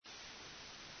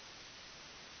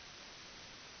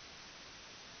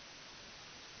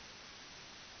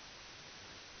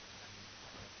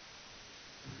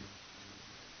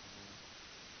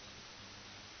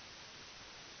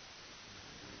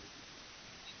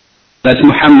that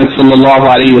Muhammad sallallahu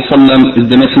alayhi wa sallam is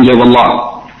the messenger of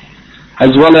Allah,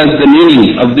 as well as the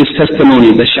meaning of this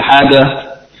testimony, the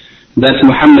shahada, that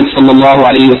Muhammad sallallahu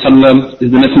alayhi wa sallam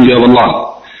is the messenger of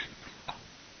Allah.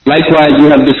 Likewise, we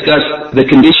have discussed the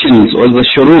conditions or the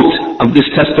shurut of this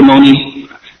testimony,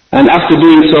 and after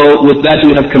doing so, with that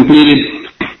we have completed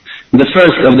the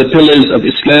first of the pillars of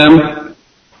Islam,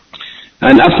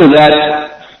 and after that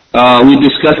we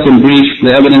discussed in brief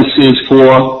the evidences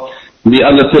for the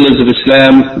other pillars of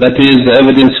Islam, that is the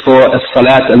evidence for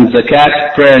as-salat and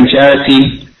zakat, prayer and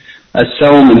charity,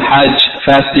 as-sawm and hajj,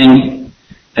 fasting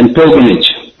and pilgrimage.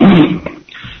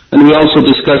 And we also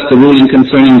discussed the ruling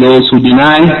concerning those who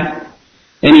deny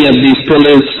any of these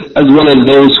pillars, as well as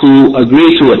those who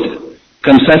agree to it,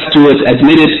 confess to it,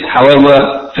 admit it,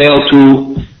 however fail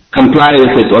to comply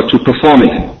with it or to perform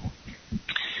it.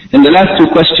 In the last two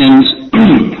questions,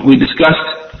 we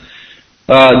discussed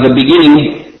the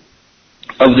beginning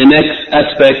of the next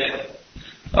aspect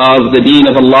of the deen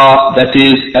of Allah, that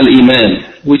is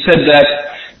al-Iman. We said that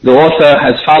the author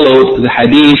has followed the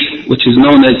hadith, which is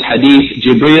known as hadith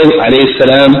Jibreel alayhi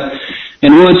salam,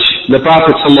 in which the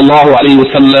Prophet sallallahu alayhi wa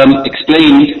sallam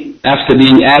explained, after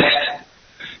being asked,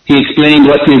 he explained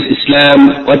what is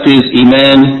Islam, what is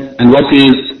Iman, and what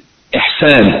is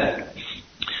Ihsan.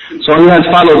 So he has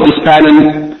followed this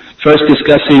pattern, first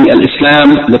discussing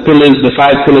al-Islam, the pillars, the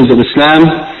 5 pillars of Islam,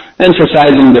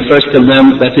 emphasizing the first of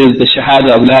them, that is the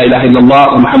shahada of la ilaha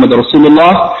illallah wa Muhammad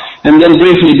Rasulullah, and then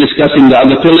briefly discussing the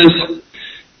other pillars.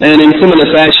 And in similar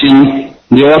fashion,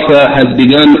 the author has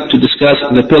begun to discuss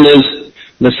the pillars,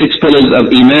 the 6 pillars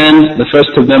of Iman, the first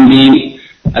of them being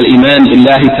al-Iman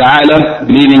billahi ta'ala,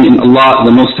 believing in Allah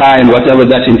the Most High and whatever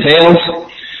that entails.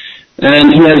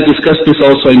 And he has discussed this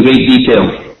also in great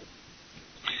detail.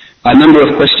 A number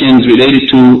of questions related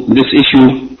to this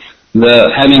issue,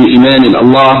 the having Iman in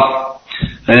Allah,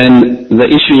 and the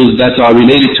issues that are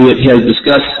related to it, he has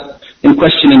discussed in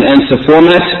question and answer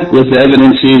format with the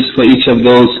evidences for each of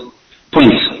those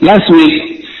points. Last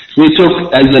week, we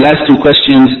took as the last 2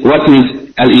 questions, what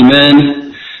is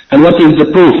al-Iman and what is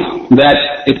the proof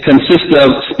that it consists of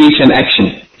speech and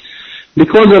action.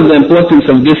 Because of the importance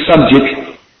of this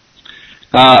subject,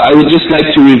 I would just like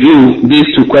to review these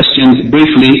 2 questions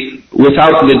briefly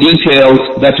without the details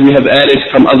that we have added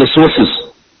from other sources,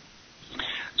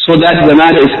 so that the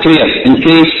matter is clear. In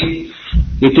case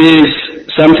it is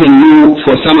something new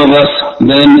for some of us,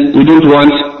 then we don't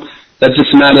want that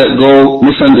this matter go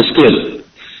misunderstood.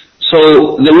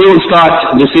 So then we will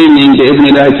start this evening,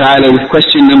 bi'idhnillahi ta'ala, with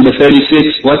question number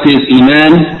 36, what is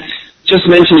Iman? Just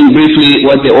mentioning briefly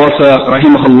what the author,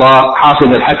 rahimahullah,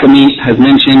 Hafiz al-Hakami, has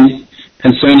mentioned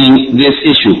concerning this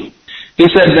issue. He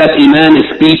said that Iman is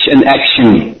speech and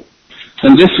action.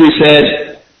 And this, we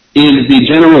said, is the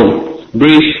general,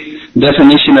 brief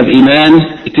definition of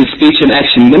Iman. It is speech and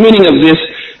action. The meaning of this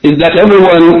is that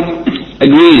everyone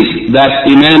agrees that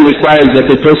Iman requires that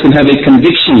a person have a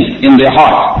conviction in their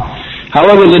heart.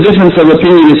 However, the difference of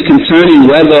opinion is concerning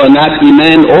whether or not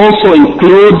Iman also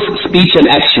includes speech and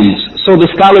actions. So the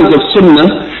scholars of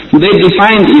Sunnah, they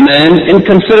defined Iman in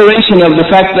consideration of the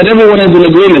fact that everyone is in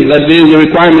agreement that there is a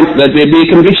requirement that there be a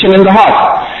conviction in the heart.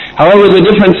 However, the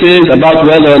difference is about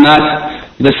whether or not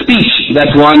the speech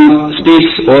that one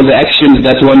speaks or the actions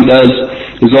that one does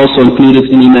is also included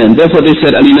in Iman. Therefore they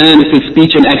said al-Iman is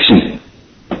speech and action.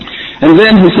 And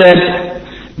then he said,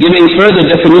 giving further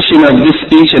definition of this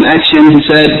speech and action, he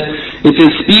said, it is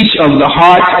speech of the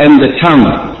heart and the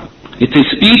tongue. It is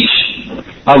speech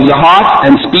of the heart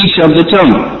and speech of the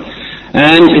tongue.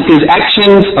 And it is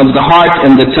actions of the heart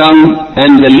and the tongue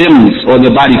and the limbs or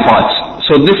the body parts.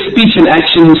 So this speech and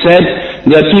action, he said,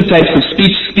 there are 2 types of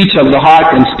speech, speech of the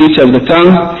heart and speech of the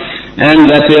tongue, and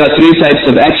that there are 3 types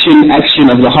of action, action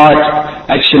of the heart,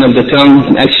 action of the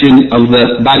tongue, and action of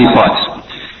the body parts.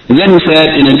 And then he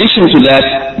said, in addition to that,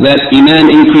 that Iman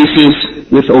increases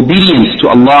with obedience to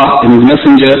Allah and His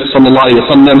Messenger sallallahu alaihi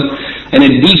wasallam, and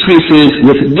it decreases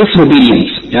with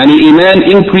disobedience. Yani Iman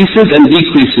increases and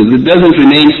decreases. It doesn't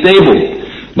remain stable,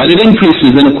 but it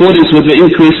increases in accordance with the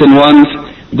increase in one's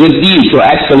good deeds or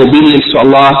acts of obedience to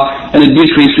Allah, and it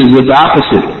decreases with the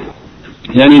opposite.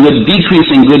 Yani with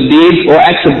decreasing good deeds or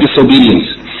acts of disobedience.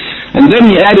 And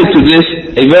then he added to this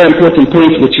a very important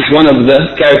point, which is one of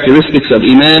the characteristics of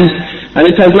Iman, and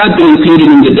it has not been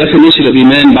included in the definition of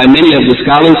Iman by many of the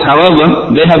scholars.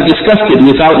 However, they have discussed it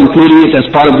without including it as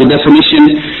part of the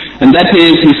definition, and that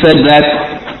is, he said that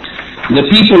the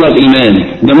people of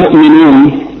Iman, the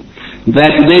mu'minun,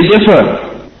 that they differ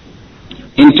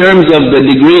in terms of the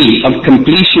degree of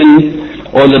completion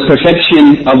or the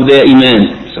perfection of their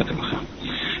Iman.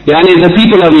 Yani the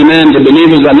people of Iman, the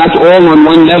believers, are not all on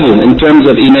one level in terms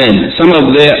of Iman. Some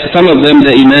of them,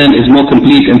 the Iman is more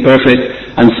complete and perfect,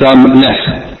 and some less.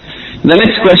 The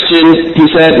next question, he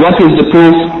said, what is the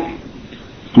proof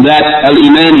that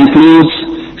Al-Iman includes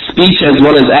speech as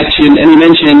well as action? And he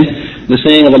mentioned the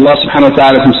saying of Allah subhanahu wa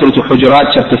ta'ala from Surah Al-Hujurat,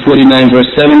 chapter 49,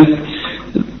 verse 7.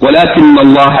 وَلَكِنَّ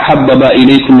اللَّهَ حَبَّبَ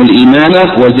إِلَيْكُمُ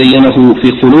الْإِيمَانَ وَزَيَّنَهُ فِي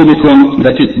قُلُوبِكُمْ.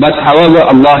 But however,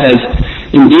 Allah has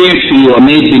endeared to you or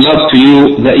made beloved to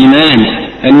you the Iman,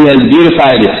 and He has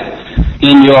beautified it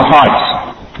in your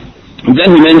hearts.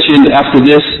 Then he mentioned after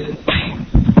this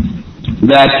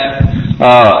that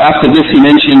he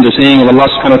mentioned the saying of Allah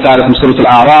subhanahu wa ta'ala from Surah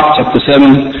Al-A'raf, chapter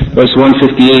 7, verse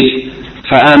 158,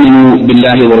 فَآمِنُوا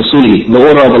بِاللَّهِ وَرَسُولِهِ. The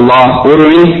order of Allah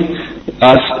ordering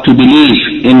us to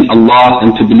believe in Allah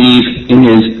and to believe in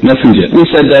His Messenger. We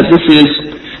said that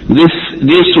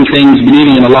these two things,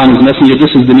 believing in Allah and His Messenger,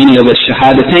 this is the meaning of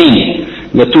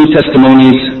Ash-Shahadatain, the two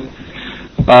testimonies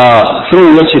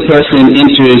through which a person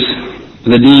enters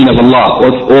the deen of Allah,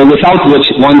 or without which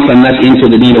one cannot enter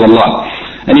the deen of Allah.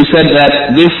 And he said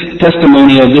that this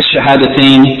testimony of this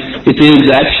Shahadatain, it is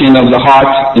the action of the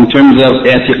heart in terms of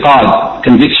i'tiqad,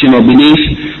 conviction or belief,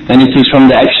 and it is from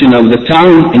the action of the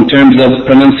tongue in terms of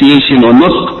pronunciation or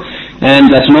nutq,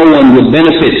 and that no one would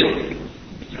benefit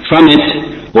from it,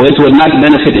 or it would not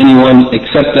benefit anyone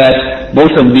except that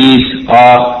both of these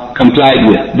are complied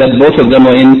with, that both of them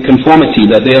are in conformity,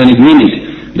 that they are in agreement.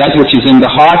 That which is in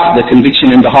the heart, the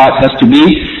conviction in the heart, has to be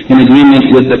in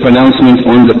agreement with the pronouncement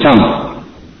on the tongue.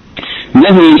 And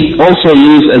then he also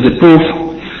used as a proof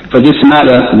for this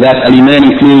matter that Al-Iman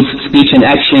includes speech and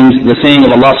actions, the saying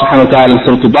of Allah subhanahu wa ta'ala in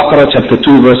Surah Al-Baqarah, chapter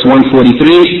 2, verse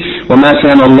 143, وَمَا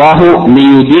كَانَ اللَّهُ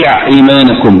لِيُضِيعَ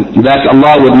إِيمَانَكُمْ, that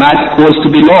Allah would not cause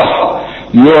to be lost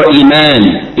your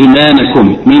Iman,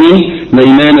 Imanakum, meaning the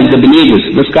Iman of the believers.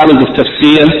 The scholars of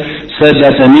Tafsir said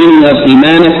that the meaning of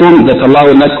Imanakum, that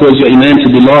Allah will not cause your Iman to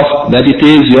be lost, that it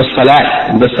is your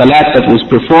Salat, the Salat that was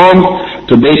performed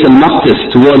to Bayt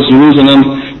al-Maqdis, towards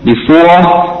Jerusalem,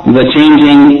 before the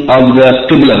changing of the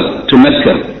Qibla to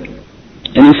Mecca.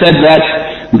 And he said that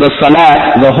the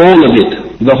Salat, the whole of it,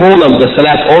 the whole of the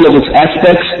Salat, all of its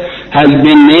aspects, has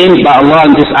been named by Allah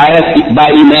in this ayat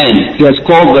by Iman. He has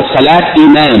called the Salat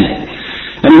Iman.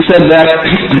 And he said that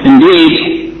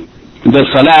indeed the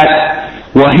Salat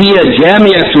وهي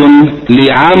جامعة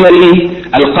لعمل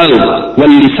القلب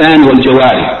واللسان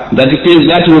والجوارح, that it is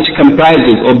that which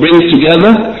comprises or brings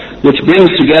together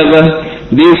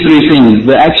these three things: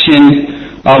 the action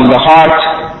of the heart,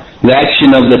 the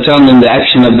action of the tongue, and the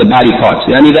action of the body parts.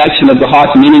 Yani the action of the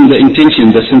heart, meaning the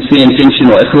intention, the sincere intention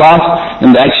or ikhlas,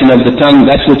 and the action of the tongue,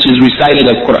 that which is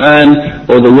recited of Quran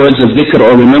or the words of dhikr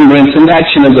or remembrance, and the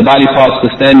action of the body parts,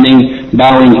 the standing,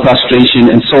 bowing,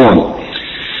 prostration, and so on.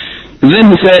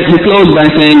 Then he closed by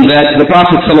saying that the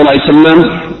Prophet ﷺ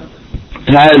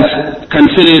has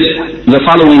considered the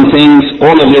following things,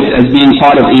 all of it as being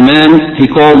part of Iman. He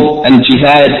called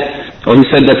al-jihad, or he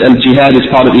said that al-jihad is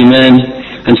part of Iman,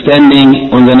 and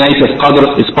standing on the night of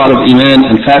Qadr is part of Iman,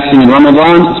 and fasting in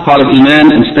Ramadan is part of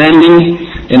Iman, and standing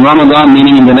in Ramadan,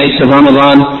 meaning in the nights of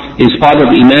Ramadan, is part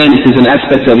of Iman. It is an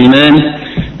aspect of Iman.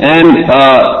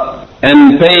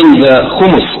 And paying the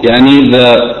khumus, yani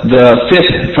the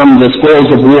fifth from the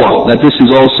spoils of war, that this is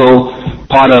also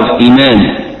part of Iman.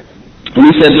 And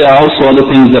he said there are also other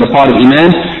things that are part of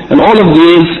Iman. And all of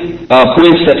these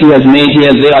points that he has made here,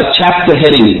 they are chapter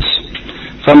headings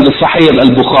from the Sahih of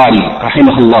Al-Bukhari,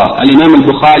 rahimahullah. Al-Imam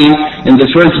Al-Bukhari, in the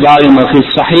first volume of his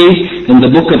Sahih, in the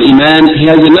book of Iman, he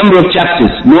has a number of chapters,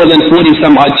 more than 40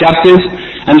 some odd chapters,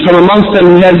 and from amongst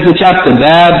them he has the chapter,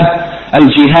 Bab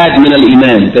Al-Jihad min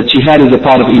al-Iman, that jihad is a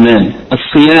part of Iman.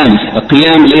 Al-Siyam,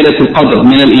 Qiyam Laylat al-Qadr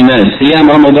min al-Iman, Siyam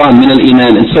Ramadan min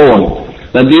al-Iman, and so on.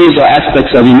 That these are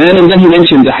aspects of Iman. And then he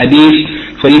mentioned the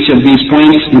hadith for each of these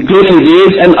points, including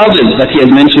these and others that he has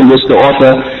mentioned, which the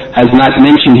author has not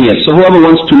mentioned here. So whoever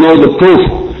wants to know the proof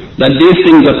that these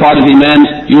things are part of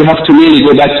Iman, you have to merely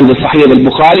go back to the Sahih of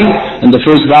Al-Bukhari, in the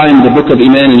first volume, the book of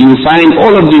Iman, and you will find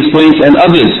all of these points and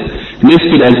others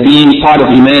listed as being part of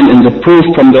Iman in the proof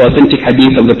from the authentic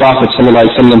hadith of the Prophet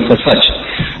ﷺ for such.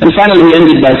 And finally he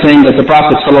ended by saying that the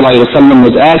Prophet ﷺ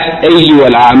was asked, أَيُّ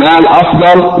الْأَعْمَالِ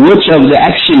أَفْضَلُ, which of the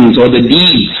actions or the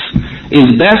deeds is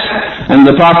best? And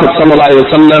the Prophet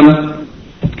ﷺ,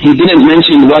 he didn't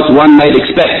mention what one might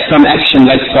expect, some action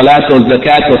like salat or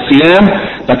zakat or siyam,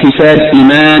 but he said,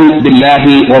 Iman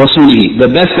billahi wa rasulihi.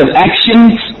 The best of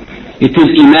actions, it is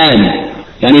Iman.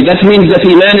 Yani that means that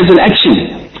Iman is an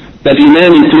action. That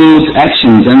Iman includes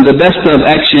actions, and the best of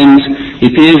actions,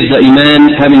 it is the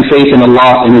Iman, having faith in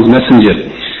Allah and His Messenger.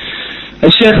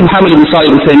 Shaykh Muhammad ibn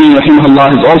Salih al-Uthaymeen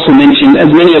rahimahullah has also mentioned,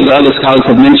 as many of the other scholars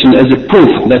have mentioned, as a proof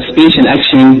that speech and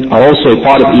action are also a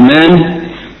part of Iman,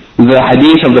 the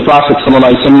hadith of the Prophet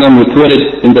ﷺ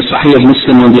recorded in the Sahih of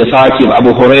Muslim on the authority of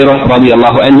Abu Hurairah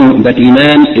radiallahu anhu that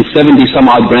Iman is 70 some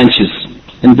odd branches.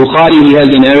 In Bukhari he has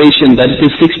a narration that it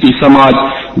is 60 some odd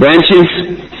branches.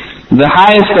 The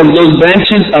highest of those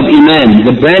branches of Iman,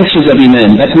 the branches of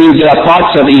Iman, that means there are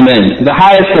parts of Iman. The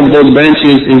highest of those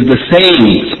branches is the saying,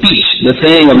 speech, the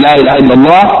saying of La ilaha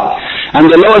illallah,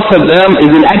 and the lowest of them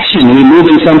is in action,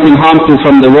 removing something harmful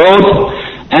from the road,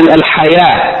 and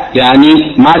al-haya,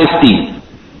 yani modesty,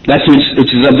 that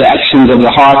which is of the actions of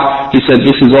the heart. He said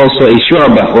this is also a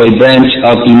shu'bah, or a branch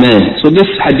of Iman. So this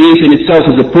hadith in itself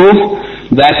is a proof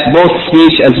that both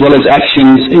speech as well as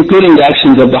actions, including the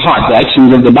actions of the heart, the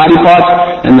actions of the body part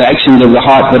and the actions of the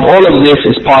heart, that all of this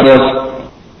is part of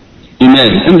Iman.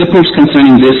 And the proofs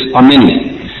concerning this are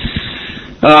many.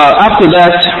 After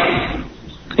that,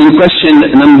 in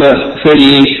question number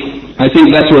 38, I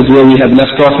think that was where we had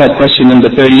left off at question number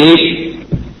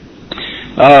 38.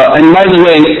 And by the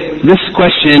way, this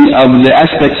question of the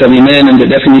aspects of Iman and the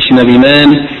definition of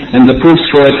Iman and the proofs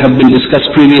for it have been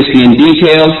discussed previously in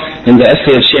detail in the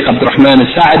essay of Sheikh Abdul Rahman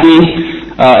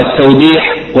al-Sa'di,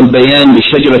 Al-Tawdih wal-Bayan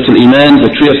bi-Shajarat al-Iman,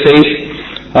 the Tree of Faith.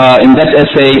 In that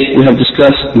essay we have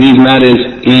discussed these matters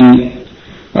in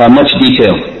much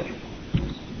detail.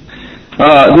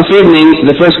 This evening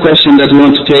the first question that we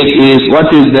want to take is, what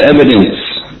is the evidence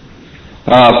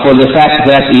for the fact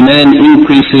that Iman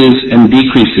increases and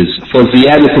decreases? For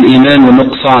ziyadat al-Iman wa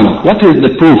nuqsan. What is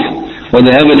the proof or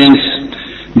the evidence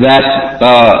that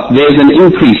there is an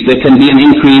increase, there can be an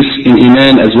increase in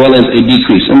Iman as well as a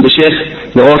decrease? And the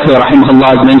Shaykh, the author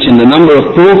rahimahullah, has mentioned a number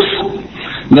of proofs.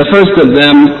 The first of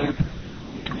them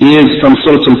is from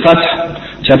Surah Al-Fath,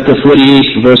 chapter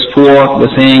 48, verse 4, the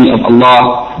saying of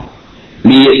Allah,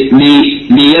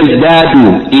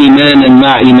 لِيَزْدَادُوا إِيمَانًا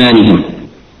مَعْ إِيمَانِهِمْ.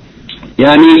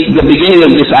 Yani, the beginning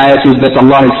of this ayat is that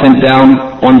Allah has sent down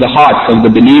on the hearts of the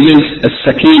believers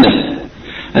as-sakinah.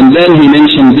 And then he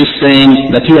mentioned this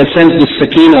saying that he has sent this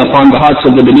sakina upon the hearts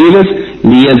of the believers,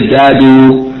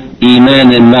 لِيَزْدَادُوا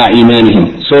إِيمَانًا مَعْ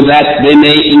إِيمَانِهِمْ, so that they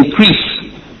may increase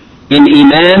in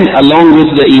Iman along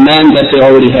with the Iman that they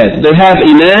already had. They have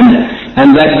Iman,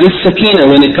 and that this sakina,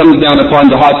 when it comes down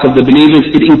upon the hearts of the believers,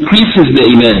 it increases the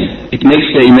Iman. It makes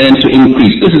the Iman to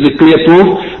increase. This is a clear proof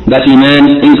that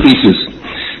Iman increases.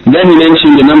 Then he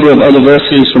mentioned a number of other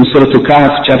verses from Surah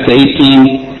Al-Kahf, chapter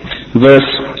 18,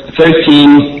 verse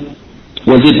 13,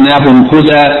 وَزِدْنَاهُمْ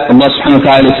هُدًى. Allah subhanahu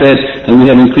wa ta'ala said, and we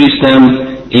have increased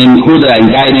them in huda,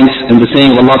 in guidance. And the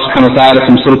saying of Allah subhanahu wa ta'ala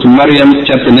from Surah Al-Maryam,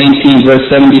 chapter 19, verse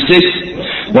 76,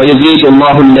 وَيَزِيدُ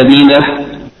اللَّهُ الَّذِينَ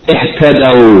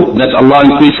اهْتَدَوْا, that Allah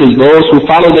increases those who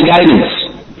follow the guidance.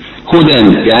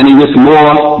 Hudan, yani with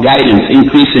more guidance,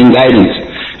 increasing guidance.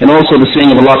 And also the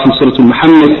saying of Allah from Surah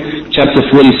Al-Muhammad, chapter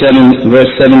 47, verse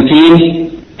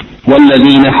 17,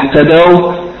 وَالَّذِينَ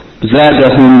اهْتَدَوْا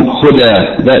زادهم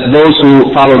هدى, that those who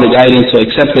follow the guidance or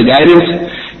accept the guidance,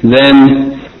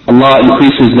 then Allah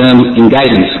increases them in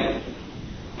guidance.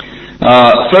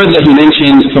 Further he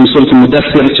mentioned from Surah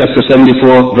Al-Mudaththir, chapter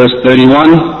 74, verse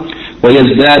 31,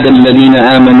 وَيَزْدَادَ الَّذِينَ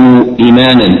آمَنُوا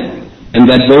إِيمَانًا, and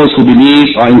that those who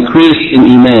believe are increased in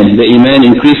Iman, the Iman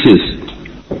increases.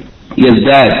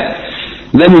 Yazdad.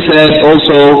 Then he said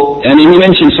also, and he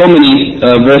mentioned so many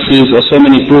verses or so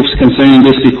many proofs concerning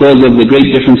this because of the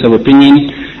great difference of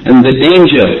opinion and the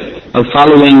danger of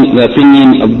following the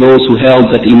opinion of those who held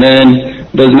that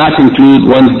Iman does not include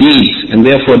one's deeds and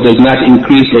therefore does not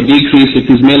increase or decrease.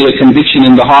 It is merely a conviction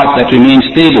in the heart that remains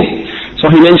stable. So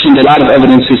he mentioned a lot of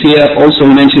evidences here. Also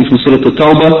he mentioned from Surah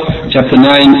At-Tawbah, chapter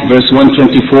 9, verse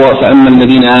 124, فَأَمَّا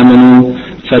الَّذِينَ آمَنُوا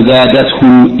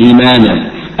فَزَادَتْهُمْ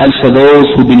إِيمَانًا. As for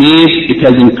those who believe, it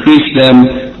has increased them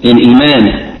in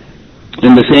Iman.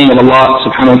 In the saying of Allah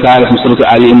subhanahu wa ta'ala from Surah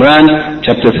Ali Imran,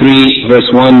 chapter 3,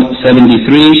 verse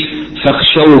 173,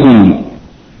 فَخْشَوْهُمْ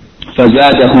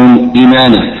فَزَادَهُمْ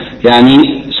إِيمَانًا.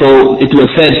 Yani, so it was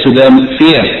said to them,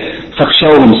 fear.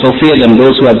 فَخْشَوْهُمْ, so fear them,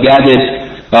 those who have gathered,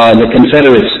 the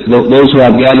Confederates, those who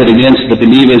have gathered against the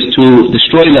believers to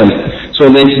destroy them. So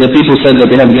the people said that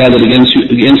they have gathered against you,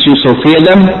 so fear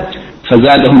them.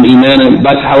 فَزَادَهُمْ إِيمَانًا.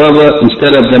 But however,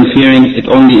 instead of them fearing,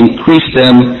 it only increased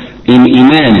them in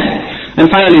Iman. And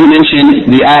finally he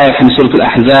mentioned the ayah from Surah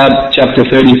Al-Ahzab, chapter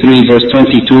 33, verse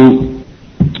 22,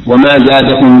 وَمَا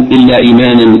زَادَهُمْ إِلَّا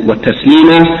إِيمَانًا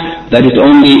وَتَسْلِيمًا, that it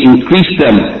only increased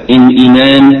them in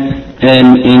Iman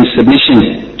and in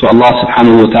submission to Allah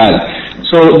subhanahu wa ta'ala.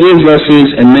 So these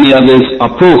verses and many others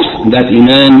are proofs that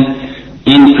Iman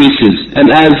increases.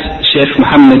 And as Shaykh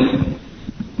Muhammad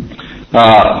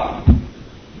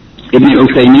Ibn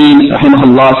Uthaymeen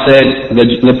rahimahullah said that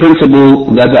the principle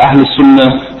that the Ahl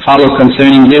Sunnah follow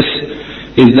concerning this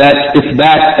is that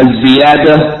إثبات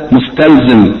الزيادة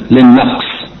مستلزم للنقص,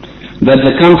 that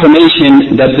the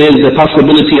confirmation that there is the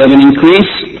possibility of an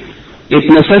increase, it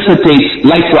necessitates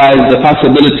likewise the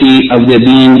possibility of there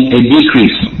being a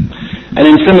decrease. And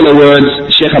in similar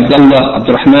words, Shaykh Abdullah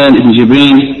Abdurrahman ibn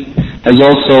Jibreel has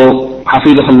also,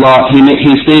 Hafidahullah,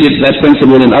 he stated that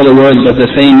principle in other words of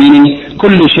the same meaning,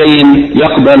 كل شيء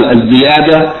يقبل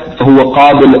الزيادة فهو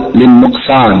قابل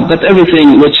للنقصان, that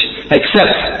everything which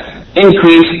accepts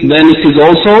increase, then it is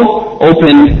also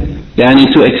open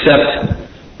to accept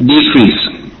decrease.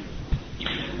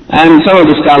 And some of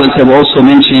the scholars have also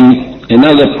mentioned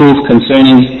another proof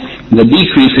concerning the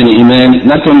decrease in Iman,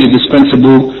 not only this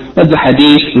principle, but the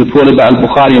hadith reported by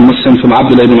Al-Bukhari and Muslim from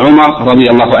Abdullah ibn Umar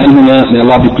radiyallahu anhuma, may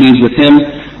Allah be pleased with him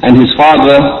and his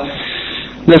father.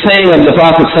 The saying of the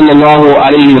Prophet sallallahu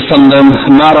alayhi wa sallam,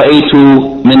 مَا رَأَيْتُ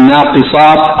مِن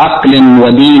نَاقِصَاتِ عَقْلٍ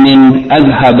وَدِينٍ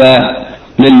أَذْهَبَ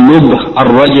لِلْمُبْهِ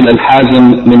الرَّجُلَ الْحَازِمِ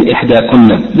مِنْ إِحْدَاكُنَّ.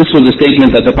 This was a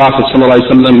statement that the Prophet sallallahu alayhi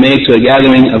wa sallam made to a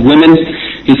gathering of women.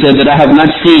 He said that I have not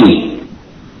seen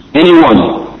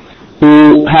anyone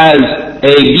who has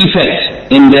a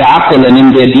defect in their aql and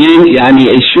in their deen,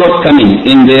 a shortcoming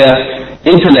in their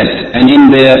intellect and in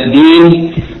their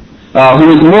deen,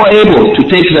 who is more able to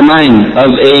take the mind of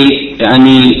a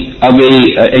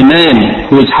man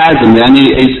who is hazim,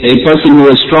 a person who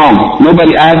is strong.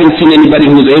 I haven't seen anybody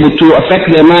who is able to affect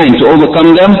their mind, to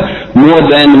overcome them, more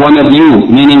than one of you,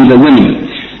 meaning the women.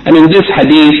 And in this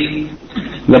hadith,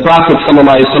 the Prophet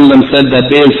ﷺ said that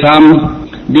there is some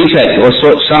defect or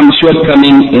some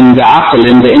shortcoming in the aql,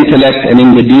 in the intellect and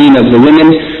in the deen of the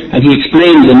women, and he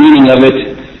explained the meaning of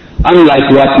it, unlike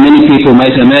what many people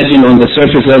might imagine on the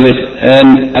surface of it.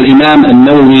 And Al-Imam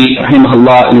An-Nawawi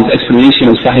rahimahullah in his explanation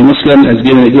of Sahih Muslim has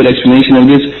given a good explanation of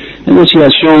this, in which he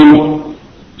has shown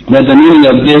that the meaning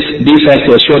of this defect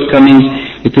or shortcoming,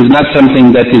 it is not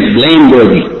something that is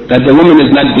blameworthy, that the woman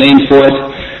is not blamed for it.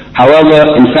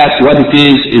 However, in fact, what it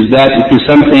is that it is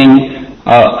something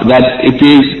that it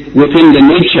is within the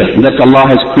nature that Allah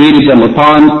has created them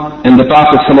upon, and the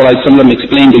Prophet ﷺ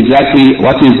explained exactly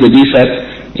what is the defect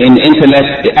in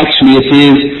intellect. Actually it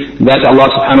is that Allah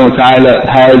subhanahu wa ta'ala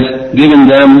has given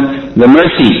them the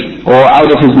mercy, or out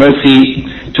of His mercy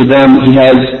to them He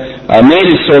has made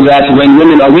it so that when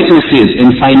women are witnesses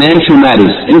in financial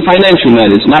matters,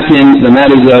 not in the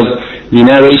matters of the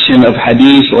narration of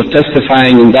hadith or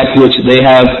testifying in that which they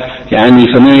have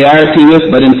familiarity with,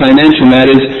 but in financial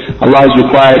matters, Allah has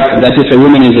required that if a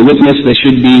woman is a witness, there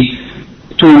should be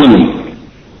two women.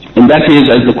 And that is,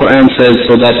 as the Quran says,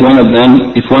 so that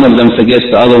if one of them forgets,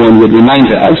 the other one would remind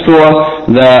her. As for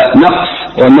the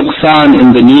naqs or nuqsan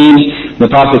in the deen, the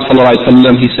Prophet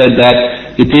ﷺ, he said that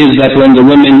it is that when the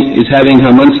woman is having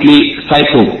her monthly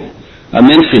cycle, a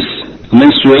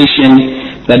menstruation,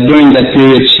 that during that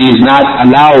period she is not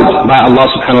allowed by Allah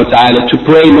subhanahu wa ta'ala to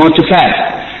pray nor to fast.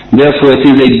 Therefore it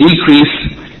is a decrease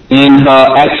in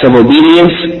her acts of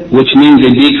obedience, which means a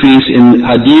decrease in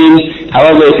her deen.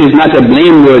 However, it is not a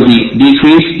blameworthy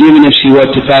decrease. Even if she were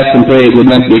to fast and pray, it would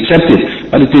not be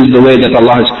accepted. But it is the way that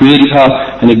Allah has created her,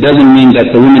 and it doesn't mean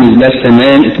that the woman is less than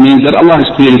man. It means that Allah has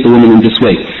created the woman in this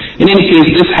way. In any case,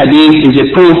 this hadith is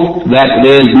a proof that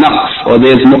there is naqs or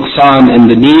there is nuqsan in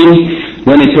the deen.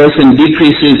 When a person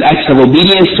decreases acts of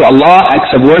obedience to Allah,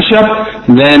 acts of worship,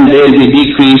 then there is a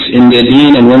decrease in their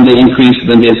deen, and when they increase,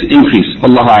 then there is increase.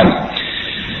 Allahu A'lam.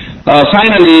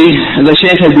 Finally, the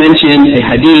Shaykh has mentioned a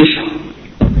hadith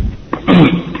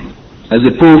as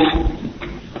a proof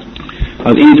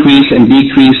of increase and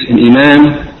decrease in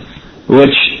Iman,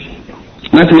 which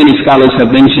not many scholars have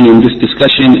mentioned in this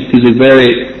discussion. It is a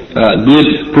very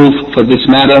good proof for this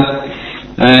matter.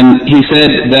 And he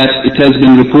said that it has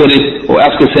been reported, or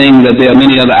after saying that there are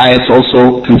many other ayats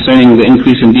also concerning the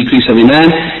increase and decrease of Iman,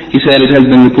 he said it has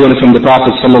been reported from the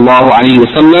Prophet sallallahu alayhi wa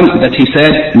sallam that he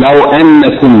said, لَوْ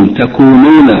أَنَّكُمْ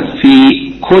تَكُونُونَ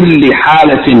فِي كُلِّ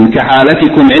حَالَةٍ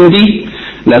كَحَالَتِكُمْ عِنْدِي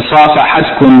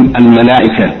لَصَافَحَتْكُمْ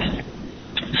الْمَلَائِكَةِ.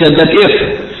 He said that if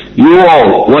you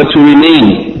all were to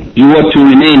remain in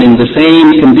the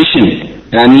same condition,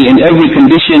 in every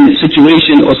condition,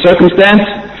 situation or circumstance,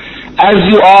 as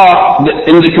you are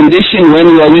in the condition when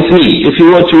you are with me. If you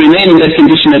were to remain in that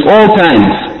condition at all times,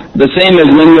 the same as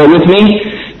when you are with me,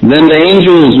 then the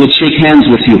angels would shake hands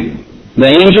with you. The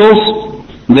angels,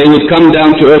 they would come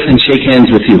down to earth and shake hands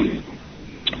with you.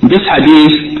 This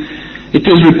hadith, it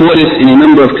is reported in a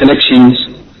number of collections.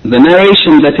 The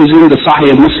narration that is in the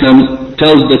Sahih of Muslim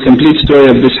tells the complete story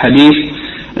of this hadith.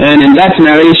 And in that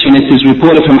narration, it is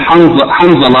reported from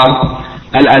Hanzala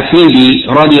al-Asidi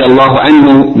radiyallahu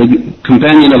anhu, the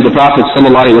companion of the Prophet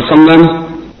sallallahu alaihi wasallam,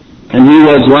 and he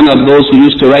was one of those who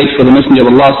used to write for the Messenger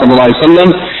of Allah sallallahu alaihi wasallam.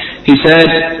 He said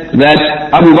that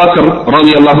Abu Bakr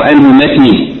radiyallahu anhu met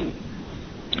me,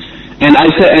 and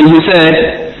he said,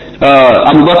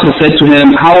 Abu Bakr said to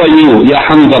him, "How are you, ya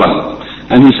Hanzala?"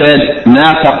 And he said,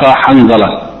 "Nafaqa Hanzala."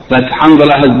 That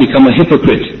Hanzala has become a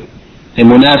hypocrite, a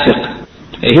munafiq,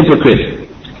 a hypocrite.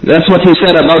 That's what he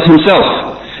said about himself.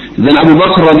 Then Abu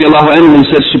Bakr radiallahu anhu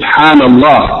said,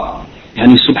 "Subhanallah."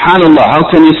 And Subhanallah, how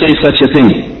can you say such a thing?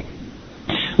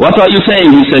 "What are you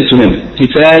saying?" he said to him. He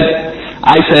said,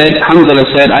 Hanzala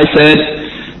said, I said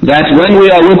that when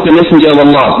we are with the Messenger of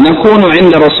Allah, نكون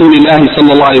عند رسول الله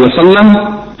صلى الله عليه وسلم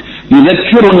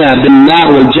يذكرنا بالنار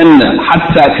والجنة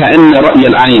حتى كأن رأي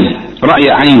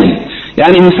عين.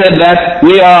 Yani he said that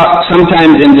we are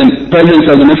sometimes in the presence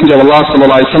of the Messenger of Allah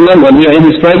sallallahu alaihi wasallam, when we are in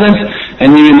his presence,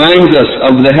 and he reminds us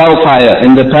of the hellfire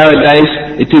and the paradise.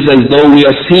 It is as though we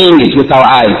are seeing it with our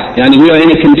eyes. Yani we are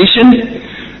in a condition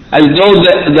as though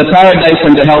the paradise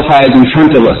and the hellfire is in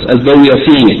front of us, as though we are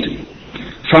seeing it.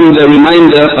 From the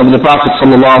reminder of the Prophet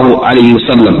sallallahu alaihi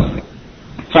wasallam.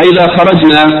 فإذا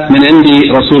خرجنا من عند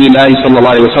رسول الله صلى الله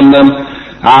عليه وسلم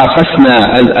عافسنا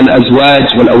الأزواج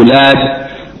والأولاد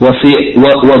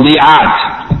وضيعات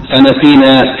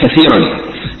فنسينا كثيرا.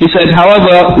 He said,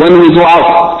 however, when we go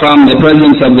out from the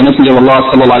presence of the Messenger of Allah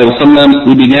sallallahu alaihi wasallam,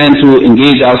 we began to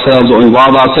engage ourselves or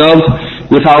involve ourselves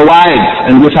with our wives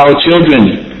and with our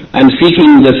children and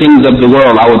seeking the things of the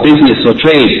world, our business or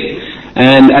trade.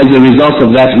 And as a result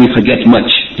of that, we forget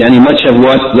much. Yani much of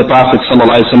what the Prophet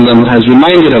ﷺ has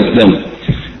reminded them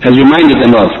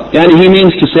of. Yani he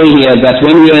means to say here that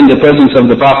when we are in the presence of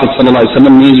the Prophet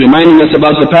ﷺ, he is reminding us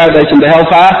about the paradise and the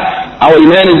hellfire. Our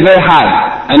iman is very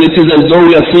high, and it is as though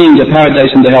we are seeing the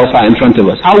paradise and the hellfire in front of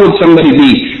us. How would somebody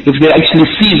be if they actually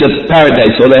see the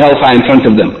paradise or the hellfire in front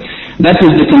of them? That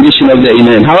is the condition of the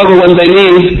iman. However, when they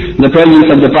leave the presence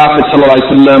of the Prophet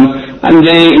ﷺ, and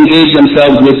they engage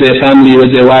themselves with their family,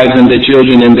 with their wives and their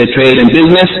children and their trade and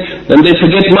business, then they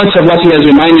forget much of what he has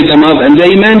reminded them of, and their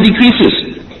iman decreases.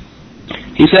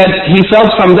 He said he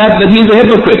felt from that he is a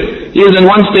hypocrite. He is in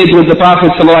one state with the Prophet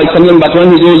ﷺ, but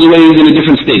when he goes away, he is in a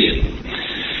different state.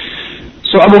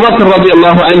 So Abu Bakr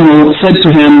radiallahu anhu said to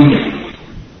him,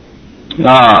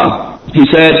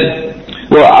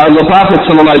 the Prophet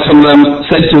ﷺ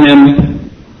said to him,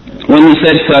 when he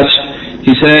said such,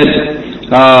 he said,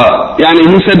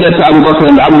 he said that to Abu Bakr,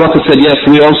 and Abu Bakr said, yes,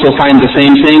 we also find the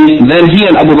same thing. Then he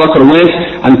and Abu Bakr went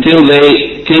until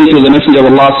they came to the Messenger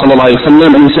of Allah sallallahu alaihi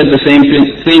wasallam, and he said the same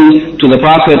thing to the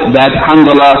Prophet, that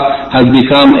Hanzala has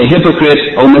become a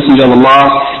hypocrite, O Messenger of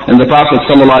Allah. And the Prophet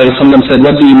sallallahu alaihi wasallam said,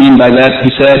 what do you mean by that?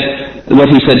 He said what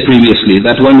he said previously,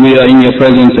 that when we are in your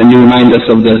presence and you remind us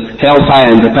of the hellfire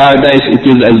and the paradise, it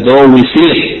is as though we see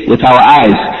it with our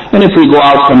eyes. And if we go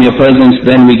out from your presence,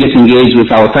 then we get engaged with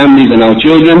our families and our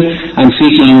children and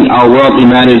seeking our worldly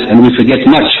matters, and we forget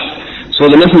much.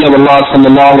 So the Messenger of Allah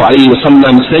sallallahu alayhi wa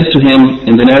sallam said to him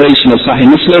in the narration of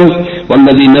Sahih Muslim,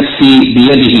 وَالَّذِي نَفْسِي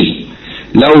بِيَدِهِ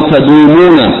لَوْ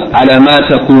تَدُومُونَ عَلَى مَا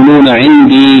تَقُولُونَ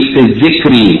عِنْدِي فِي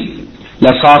الذِّكْرِ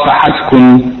لَصَافَحَتْكُمْ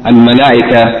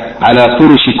الْمَلَائِكَةُ عَلَى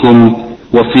فُرُشِكُمْ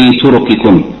وَفِي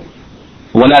تُرُقِكُمْ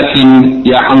وَلَكِنْ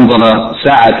يَا حَنْظَلَ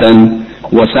سَاعَةً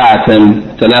وَسَاعَةً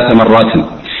ثَلَاثَ مَرَّاتٍ.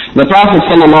 The Prophet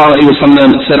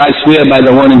ﷺ said, I swear by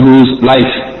the one in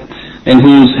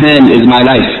whose hand is my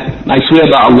life. I swear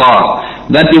by Allah,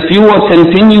 that if you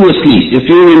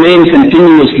remain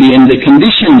continuously in the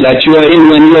condition that you are in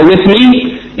when you are with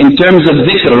me, in terms of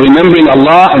dhikr, remembering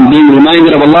Allah and being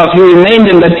reminded of Allah, if you remained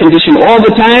in that condition all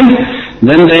the time,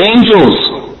 then the angels,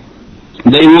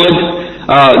 they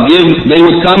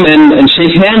would come and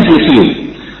shake hands with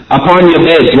you upon your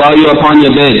beds, while you're upon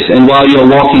your beds and while you're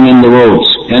walking in the roads.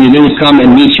 And they would come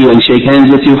and meet you and shake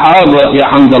hands with you. However, Ya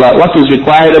Hanzala, what is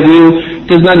required of you,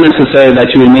 it is not necessary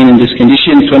that you remain in this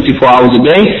condition 24 hours a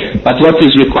day, but what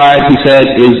is required, he said,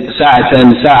 is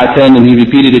sa'atan, and he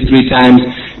repeated it 3 times,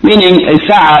 meaning a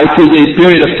sa'a, it is a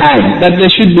period of time, that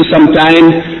there should be some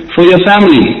time for your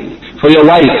family, for your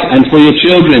wife, and for your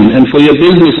children, and for your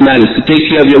business matters, to take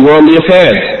care of your worldly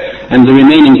affairs, and the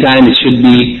remaining time it should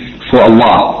be for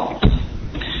Allah.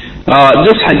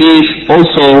 This hadith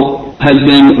also has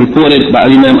been reported by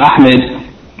Imam Ahmed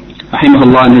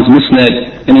rahimahullah in his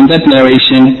Musnad, and in that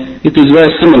narration it is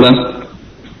very similar.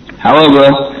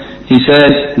 However, he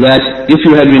said that if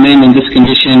you had remained in this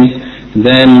condition,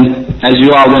 then as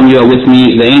you are when you are with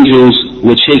me, the angels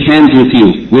would shake hands with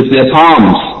you with their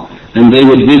palms, and they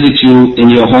would visit you in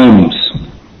your homes.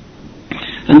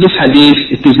 And this hadith,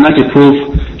 it is not a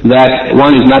proof that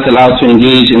one is not allowed to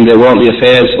engage in their worldly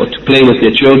affairs or to play with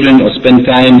their children or spend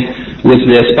time with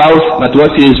their spouse, but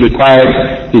what is required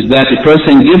is that a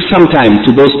person gives some time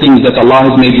to those things that Allah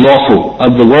has made lawful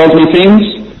of the worldly things,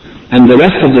 and the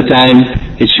rest of the time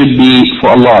it should be for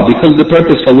Allah, because the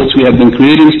purpose for which we have been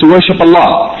created is to worship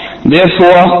Allah.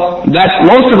 Therefore, that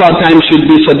most of our time should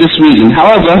be for this reason.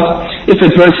 However, if a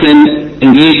person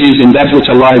engages in that which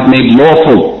Allah has made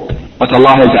lawful, what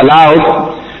Allah has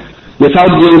allowed, without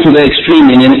going to the extreme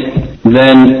in it,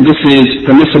 then this is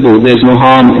permissible. There is no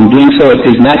harm in doing so. It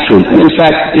is natural. And in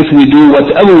fact, if we do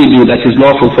whatever we do that is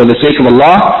lawful for the sake of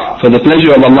Allah, for the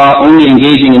pleasure of Allah, only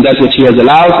engaging in that which He has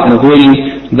allowed and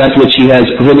avoiding that which He has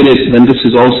prohibited, then this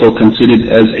is also considered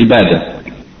as ibadah.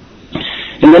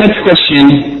 In the next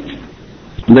question,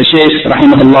 the Shaykh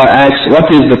rahimahullah asks, what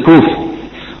is the proof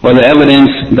or the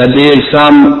evidence that there is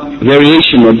some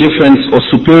variation or difference or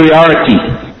superiority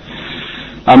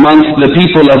amongst the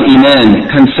people of Iman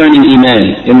concerning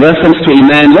Iman? In reference to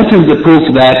Iman, what is the proof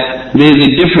that there is a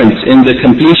difference in the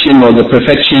completion or the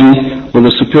perfection or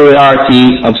the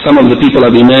superiority of some of the people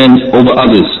of Iman over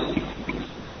others?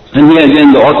 And here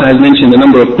again the author has mentioned a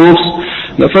number of proofs.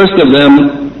 The first of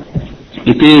them,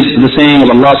 it is the saying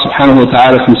of Allah subhanahu wa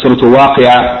ta'ala from Surah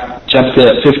Al-Waqi'ah,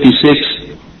 chapter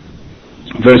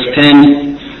 56, verse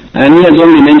 10. And he has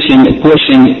only mentioned a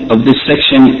portion of this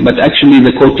section, but actually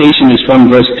the quotation is from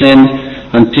verse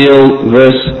 10 until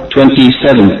verse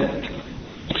 27.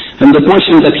 And the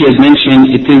portion that he has mentioned,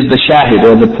 it is the shahid,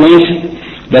 or the point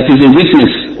that is a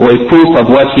witness or a proof of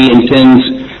what he intends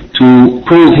to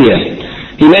prove here.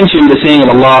 He mentioned the saying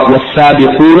of Allah,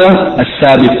 وَالسَّابِقُونَ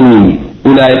السَّابِقُونَ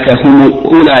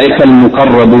أُولَٰئِكَ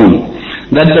الْمُقَرَّبُونَ,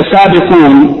 that the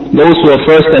sabiqun, those who are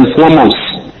first and foremost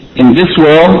in this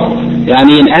world,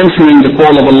 in answering the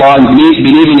call of Allah and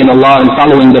believing in Allah and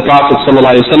following the Prophet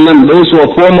ﷺ, those who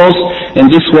are foremost in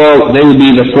this world, they will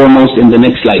be the foremost in the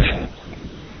next life.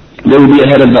 They will be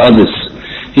ahead of the others.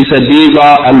 He said, these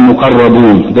are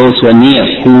al-muqarrabun, those who are near,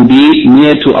 who will be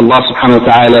near to Allah subhanahu wa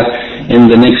ta'ala in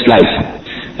the next life.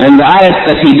 And the ayat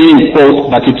that he didn't quote,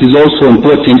 but it is also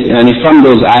important, and from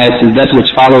those ayats is that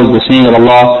which follows the saying of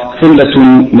Allah,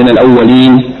 ثُلَّةٌ مِنَ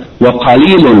الْأَوَّلِينَ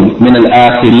وَقَلِيلٌ مِنَ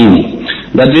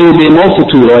الْآخِرِينَ, that there will be a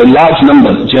multitude or a large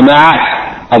number,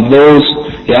 jama'at, of those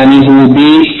who will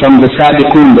be from the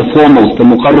sabiqun, the foremost, the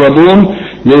muqarrabun.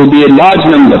 There will be a large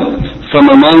number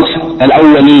from amongst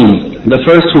al-awwaleen, the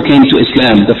first who came to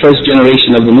Islam, the first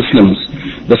generation of the Muslims,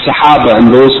 the Sahaba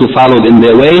and those who followed in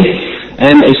their way,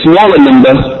 and a smaller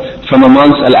number from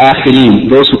amongst al-akhirin,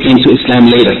 those who came to Islam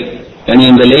later, and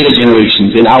in the later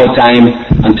generations, in our time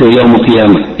until Yawm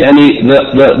al-Qiyamah.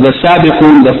 The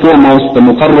sabiqun, the foremost, the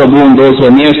muqarrabun, those who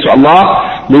are nearest to Allah,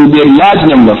 there will be a large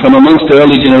number from amongst the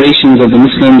early generations of the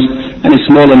Muslims, and a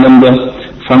smaller number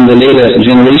from the later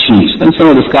generations. And some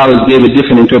of the scholars gave a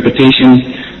different interpretation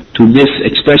to this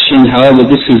expression. However,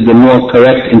 this is the more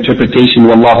correct interpretation,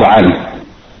 wallahu a'lam.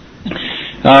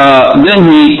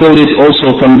 Then he quoted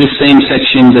also from this same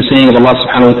section the saying of Allah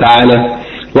subhanahu wa ta'ala,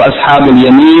 وَأَصْحَابُ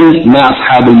الْيَمِينِ مَا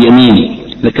أَصْحَابُ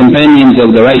الْيَمِينِ, the companions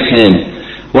of the right hand.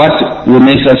 What will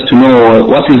make us to know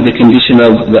what is the condition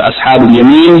of the Ashab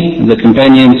al-Yameen, the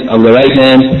companions of the right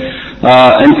hand?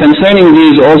 And concerning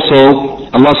these also,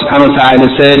 Allah subhanahu wa ta'ala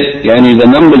said, the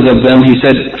numbers of them, He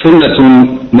said, ثُلَّةٌ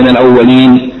مِنَ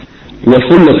الْأَوَّلِينَ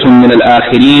وَثُلَّةٌ مِنَ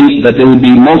الْآخِرِينَ, that there will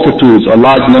be multitudes or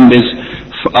large numbers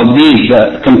of these,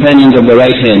 the companions of the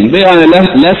right hand. They are on a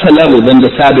lesser level than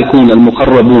the sabiqun,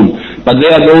 al-muqarrabun, but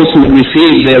they are those who will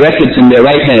receive their records in their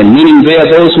right hand, meaning they are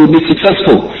those who will be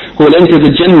successful, who will enter the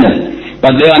Jannah.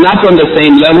 But they are not on the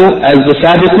same level as the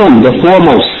sabiqun, the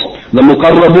foremost, the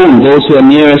muqarrabun, those who are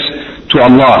nearest to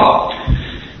Allah.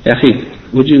 Akhi,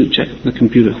 would you check the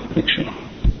computer? Make sure.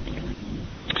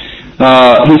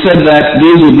 He said that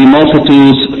these will be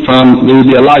multitudes there will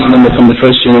be a large number from the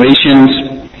first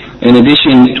generations, in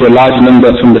addition to a large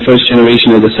number from the first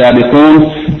generation of the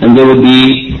Sabiqun, and there will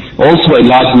be also a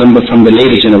large number from the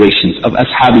later generations of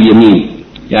Ashab al-Yameen,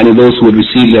 those who would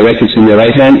receive their records in their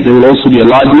right hand. There will also be a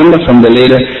large number from the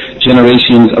later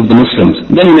generations of the Muslims.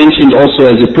 Then he mentioned also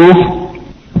as a proof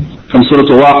from Surah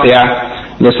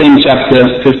Al-Waqi'ah, the same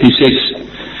chapter 56,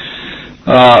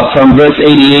 from verse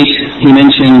 88, he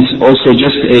mentions also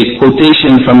just a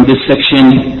quotation from this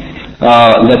section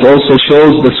that also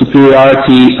shows the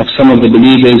superiority of some of the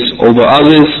believers over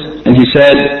others. And he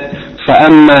said,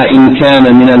 فَأَمَّا إِنْ كَانَ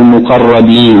مِنَ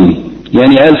الْمُقَرَّبِينَ,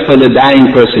 as for the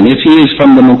dying person, if he is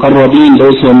from the muqarrabeen,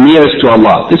 those who are nearest to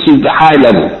Allah, this is the high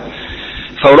level,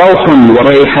 فَرَوْحٌ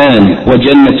وَرَيْحَانٌ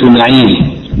وَجَنَّةُ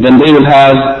نَعِيمٌ, then they will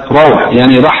have rawh,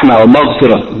 rahmah or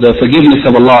maghfirah, the forgiveness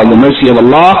of Allah, the mercy of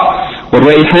Allah,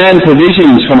 والريحان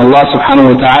provisions from Allah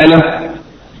subhanahu wa ta'ala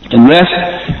and rest,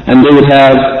 and they would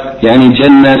have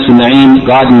Jannat Na'im,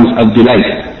 gardens of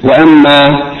delight. وَأَمَّا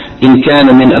إِنْ كَانَ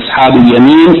مِنْ أَصْحَابِ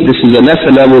الْيَمِينِ, this is a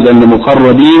lesser level than the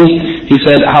مُقَرَّبِينَ. He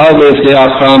said, however, if they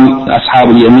are from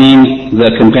أَصْحَابِ الْيَمِينِ,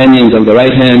 the companions of the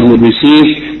right hand who would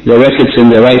receive the records in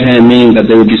their right hand, meaning that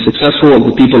they would be successful, of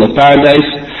the people of paradise,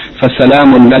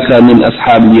 فَسَلَامٌ لَكَ مِنْ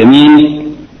أَصْحَابِ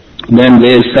الْيَمِينِ, then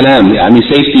there is salam,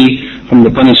 safety from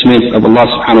the punishment of Allah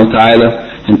subhanahu wa ta'ala,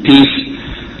 and peace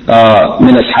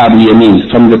min ashab al-yamin,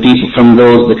 from the people, from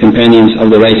those, the companions of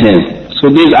the right hand. So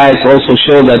these ayats also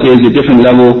show that there is a different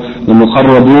level, the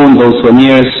muqarrabun, those who are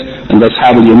nearest, and the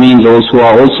ashab al-yamin, those who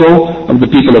are also of the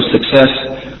people of success,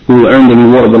 who earn the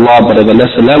reward of Allah but at a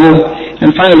lesser level.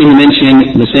 And finally he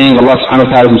mentioned the saying of Allah subhanahu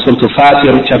wa ta'ala from Surah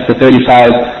Al-Fatir, chapter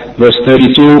 35, verse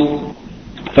 32,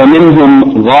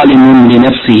 فَمِنْهُمْ ظَالِمٌ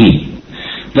لِنَفْسِهِ,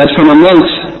 that from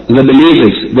amongst the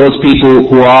believers, those people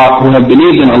who have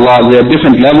believed in Allah, there are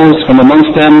different levels. From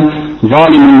amongst them,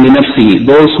 ظَالِمٌ لِنَفْسِهِ,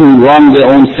 those who wrong their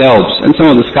own selves. And some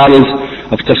of the scholars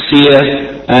of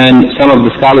tafsir and some of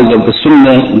the scholars of the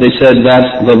sunnah, they said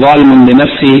that the ظَالِمٌ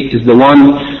لِنَفْسِهِ is the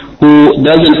one who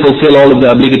doesn't fulfill all of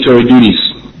the obligatory duties.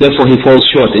 Therefore he falls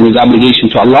short in his obligation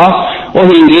to Allah, or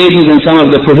he engages in some of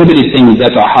the prohibited things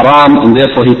that are haram, and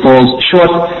therefore he falls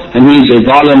short, and he is a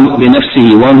ظَالِم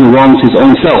لِنَفْسِهِ, one who wrongs his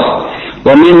own self.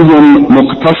 وَمِنْهُمْ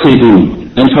مُقْتَصِدٌ,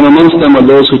 and from amongst them are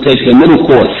those who take the middle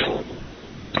course.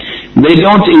 They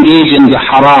don't engage in the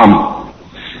haram,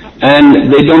 and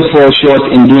they don't fall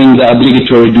short in doing the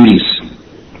obligatory duties.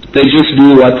 They just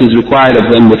do what is required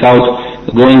of them without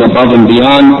going above and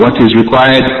beyond what is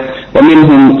required.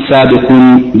 وَمِنْهُمْ سَابِقٌ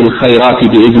بِالْخَيْرَاتِ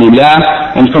بِإِذْنِ اللَّهِ,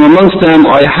 and from amongst them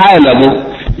are a higher level,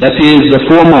 that is the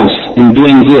foremost in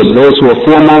doing good, those who are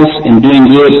foremost in doing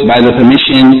good by the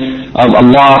permission of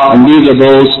Allah, and these are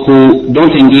those who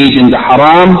don't engage in the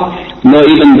haram, nor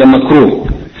even the makruh,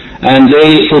 and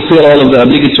they fulfill all of the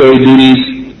obligatory duties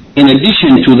in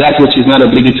addition to that which is not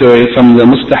obligatory from the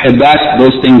mustahibat,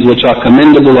 those things which are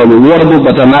commendable or rewardable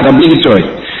but are not obligatory,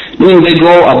 meaning they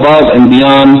go above and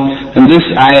beyond. And this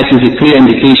ayat is a clear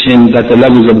indication that the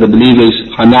levels of the believers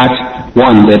are not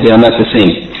one, that they are not the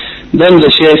same. Then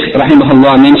the Shaykh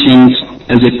rahimahullah mentions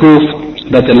as a proof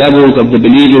that the levels of the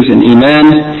believers in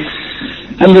Iman.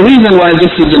 And the reason why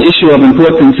this is an issue of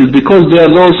importance is because there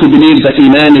are those who believe that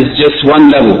Iman is just one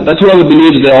level. That whoever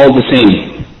believes they're all the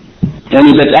same,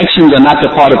 and that actions are not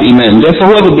a part of Iman.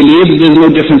 Therefore whoever believes, there's no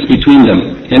difference between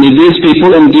them. And if these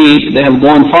people indeed, they have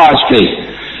gone far astray,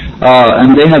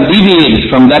 and they have deviated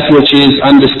from that which is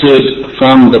understood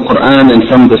from the Quran and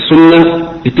from the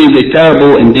Sunnah, it is a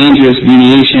terrible and dangerous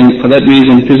deviation. For that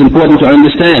reason, it is important to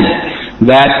understand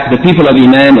that the people of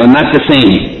Iman are not the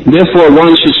same. Therefore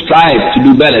one should strive to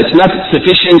do better. It's not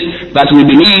sufficient that we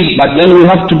believe, but then we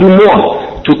have to do more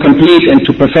to complete and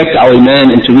to perfect our Iman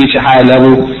and to reach a higher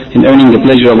level in earning the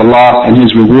pleasure of Allah and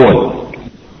His reward.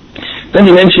 Then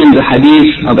he mentioned the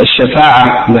hadith of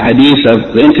al-shafa'ah, the hadith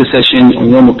of the intercession on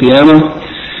Yawm al-Qiyamah.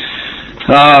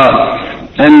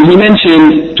 And he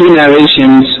mentioned two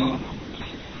narrations.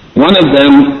 One of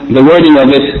them, the wording of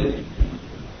it,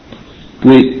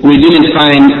 we didn't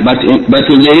find, but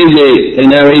there is a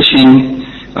narration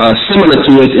similar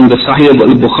to it in the Sahih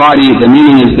al-Bukhari. The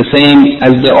meaning is the same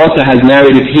as the author has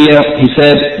narrated here. He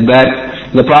said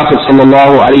that the Prophet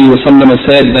sallallahu alaihi wasallam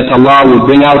said that Allah will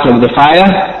bring out of the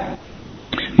fire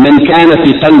من كان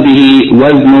في قلبه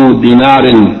وزن دينار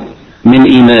من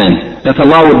إيمان, that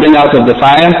Allah will bring out of the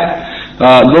fire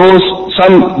those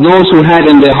who had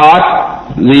in their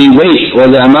heart the weight or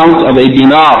the amount of a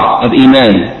dinar of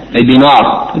Iman. A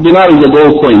dinar is a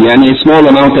gold coin, a small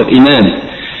amount of Iman.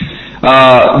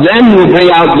 Then we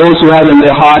bring out those who have in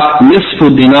their heart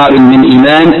nisfu dinar min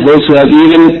Iman, those who have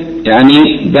even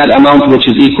that amount which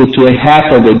is equal to a half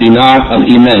of a dinar of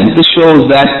Iman. This shows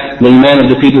that the Iman of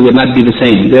the people would not be the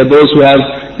same. There are those who have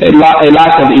a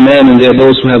lot of Iman, and there are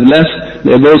those who have less.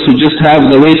 There are those who just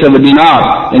have the weight of a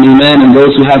dinar in Iman, and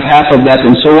those who have half of that,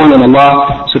 and so on. And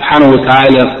Allah subhanahu wa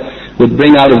ta'ala would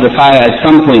bring out of the fire at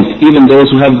some point even those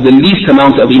who have the least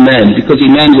amount of Iman, because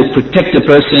Iman would protect a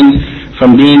person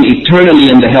from being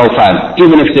eternally in the hellfire,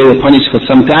 even if they were punished for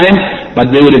some time, but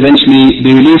they would eventually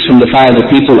be released from the fire, the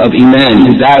people of Iman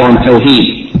who die on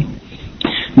Tawheed.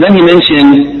 Then he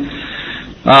mentioned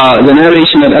the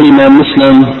narration of Imam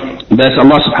Muslim, that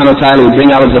Allah subhanahu wa ta'ala will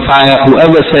bring out of the fire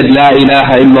whoever said La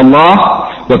ilaha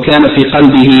illallah wa kana fi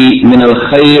qalbihi min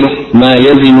al-khayr ma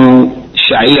yazinu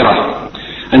sha'ira.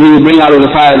 And he will bring out of the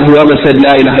fire whoever said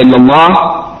La ilaha illallah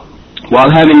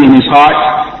while having in his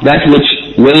heart that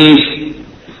which weighs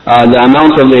the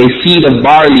amount of a seed of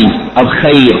barley of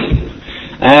khayr.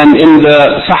 And in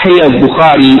the Sahih of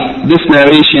Bukhari, this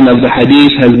narration of the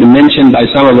hadith has been mentioned by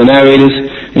some of the narrators.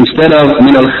 Instead of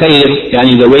min al-khair,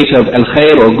 yani the weight of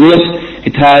al-khair or good,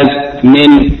 it has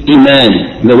min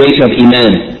iman, the weight of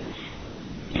iman.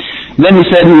 Then he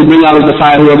said he would bring out of the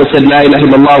fire whoever said La ilaha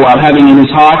illallah while having in his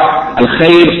heart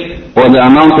al-khair, or the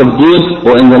amount of good,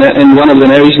 or in one of the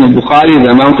narrations of Bukhari, the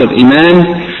amount of iman,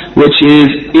 which is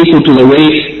equal to the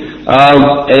weight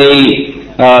of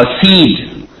a seed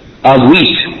of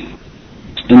wheat.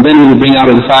 And then he would bring out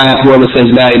of the fire whoever says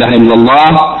La ilaha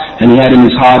illallah, and he had in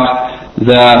his heart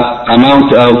the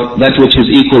amount of that which is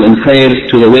equal in khair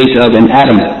to the weight of an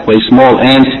atom, or a small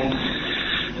ant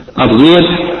of good.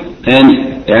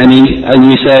 And as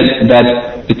we said,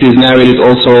 that it is narrated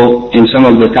also in some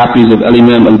of the copies of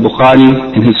Al-Imam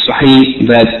al-Bukhari in his Sahih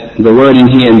that the wording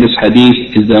here in this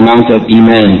hadith is the amount of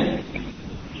iman.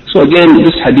 So again,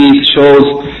 this hadith shows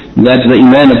that the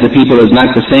iman of the people is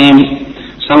not the same.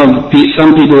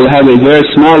 Some people will have a very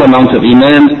small amount of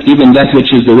iman, even that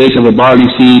which is the weight of a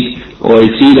barley seed, or a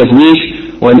seed of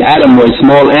wheat, or an atom, or a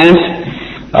small ant.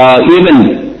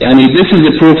 This is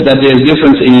a proof that there is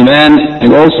difference in iman,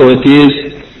 and also it is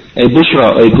a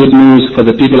bushra, a good news for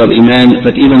the people of iman,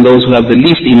 that even those who have the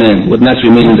least iman would not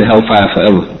remain in the hellfire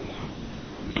forever.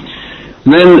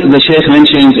 Then the Shaykh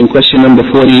mentions in question number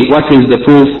 40, what is the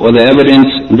proof or the evidence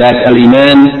that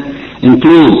al-iman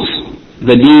includes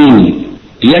the deen?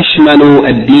 يشمل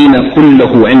الدين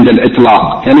كله عند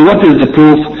الإطلاق. And what is the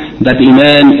proof that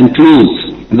iman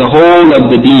includes the whole of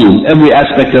the deen, every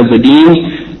aspect of the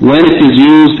deen, when it is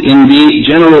used in the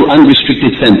general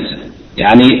unrestricted sense?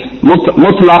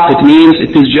 Mutlaq, it means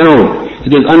it is general,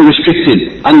 it is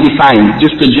unrestricted, undefined,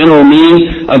 just the general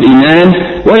meaning of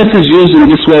iman. When it is used in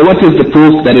this way, what is the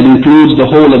proof that it includes the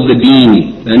whole of the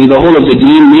deen? The whole of the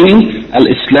deen meaning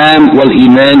al-Islam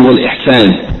wal-Iman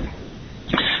wal-Ihsan.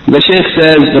 The Shaykh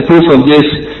says the proof of this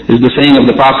is the saying of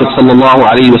the Prophet sallallahu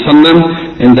alaihi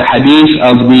wasallam in the hadith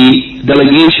of the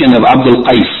delegation of Abdul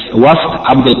Qais, Wafd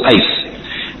Abdul Qais.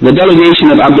 The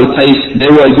delegation of Abdul Qais, they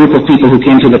were a group of people who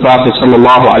came to the Prophet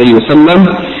sallallahu alaihi wasallam,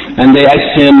 and they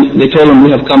asked him, they told him,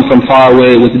 we have come from far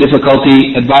away with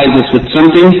difficulty, advise us with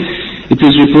something. It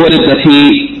is reported that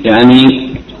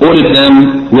he ordered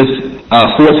them with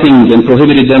 4 things and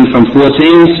prohibited them from 4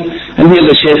 things. And here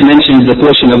the Shaykh mentions the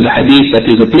portion of the hadith that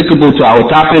is applicable to our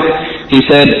topic. He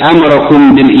said,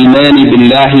 أَمْرَكُمْ بِالْإِيمَانِ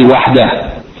بِاللَّهِ وَحْدَهِ,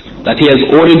 that he has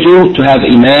ordered you to have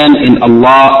iman in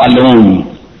Allah alone.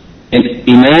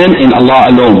 Iman in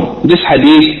Allah alone. This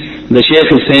hadith, the Shaykh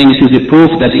is saying, it is a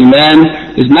proof that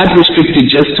iman is not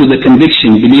restricted just to the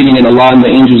conviction, believing in Allah and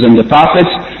the angels and the prophets,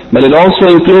 but it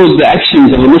also includes the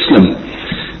actions of a Muslim.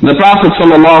 The Prophet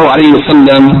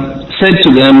ﷺ said to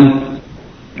them,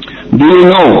 do you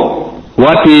know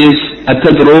what is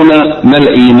أَتَدْرُونَ مَا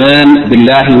الْإِيمَانِ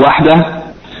بِاللَّهِ وَحْدَهِ?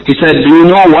 He said, do you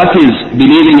know what is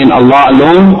believing in Allah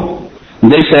alone?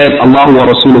 They said, Allah wa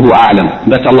rasuluhu a'lam,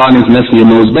 that Allah and His Messenger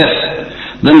knows best.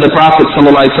 Then the Prophet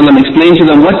ﷺ explained to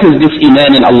them, what is this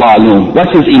iman in Allah alone? What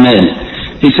is iman?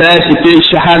 He said, it is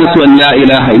shahadatu an la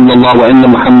ilaha illallah wa anna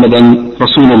Muhammadan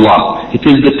Rasulullah. It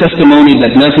is the testimony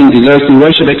that nothing deserves to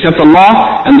worship except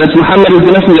Allah, and that Muhammad is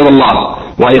the Messenger of Allah.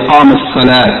 وإقام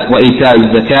الصلاة وإيتاء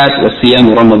الزكاة والصيام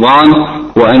رمضان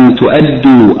وأن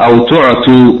تؤدوا أو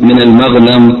تعطوا من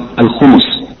المغنم الخمس.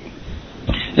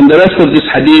 In the rest of this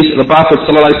hadith, the Prophet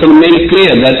ﷺ made it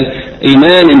clear that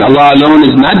iman in Allah alone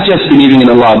is not just believing in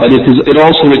Allah, but it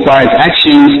also requires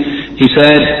actions. He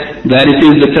said that it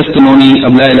is the testimony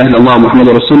of La ilaha illallah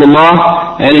Muhammadur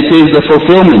Rasulullah, and it is the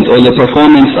fulfillment or the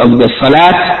performance of the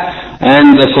salat,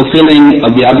 and the fulfilling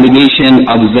of the obligation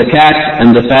of zakat,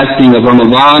 and the fasting of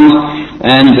Ramadan,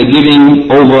 and the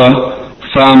giving over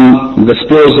from the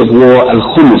spoils of war,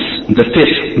 al-khumus, the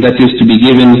fifth that is to be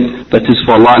given, that is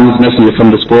for Allah and His Messenger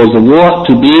from the spoils of war,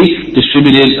 to be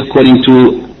distributed according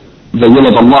to the will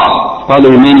of Allah, while the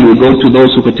remaining will go to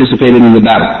those who participated in the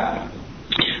battle.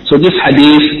 So this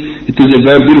hadith, it is a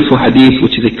very beautiful hadith,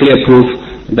 which is a clear proof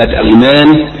that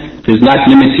al-iman is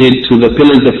not limited to the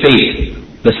pillars of faith,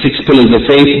 the 6 pillars of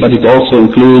faith, but it also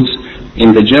includes,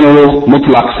 in the general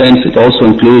mutlaq sense, it also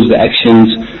includes the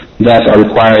actions that are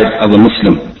required of a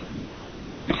Muslim.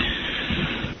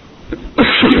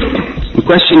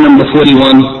 Question number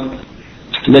 41,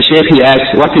 the Shaykh he asks,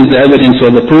 what is the evidence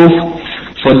or the proof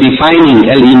for defining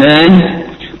al-iman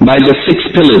by the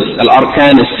 6 pillars,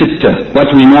 al-arkan al-sitta,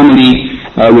 what we normally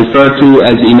refer to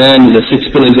as iman, the 6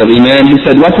 pillars of iman? He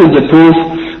said, what is the proof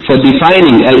for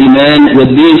defining al-iman with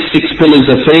these 6 pillars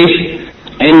of faith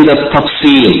in the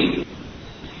tafsil?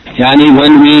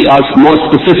 When we are more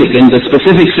specific, in the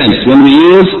specific sense, when we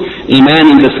use iman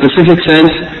in the specific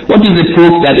sense, What is the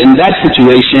proof that in that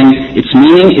situation its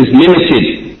meaning is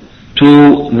limited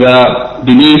to the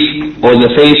belief or the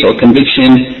faith or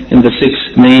conviction in the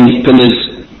 6 main pillars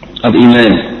of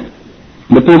Iman?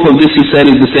 The proof of this, he said,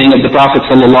 is the saying of the Prophet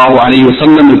sallallahu alaihi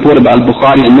wasallam, reported by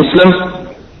Al-Bukhari and Muslim,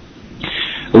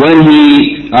 when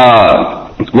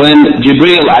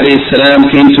Jibreel alayhi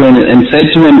salam came to him and said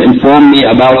to him, inform me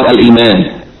about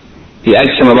Al-Iman. He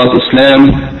asked him about Islam,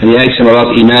 and he asked him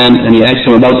about Iman, and he asked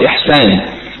him about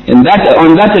Ihsan. And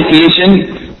on that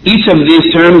occasion, each of these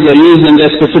terms are used in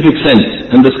their specific sense.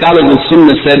 And the scholars of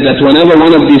Sunnah said that whenever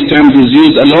one of these terms is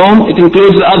used alone, it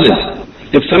includes the others.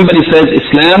 If somebody says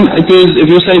Islam, if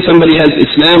you say somebody has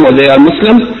Islam or they are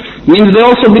Muslim, it means they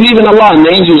also believe in Allah and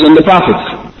the angels and the prophets.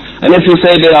 And if you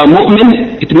say they are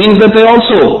mu'min, it means that they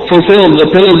also fulfill the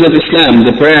pillars of Islam,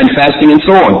 the prayer and fasting and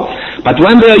so on. But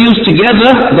when they are used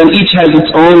together, then each has its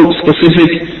own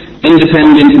specific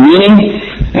independent meaning.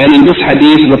 And in this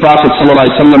hadith, the Prophet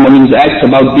ﷺ, when he was asked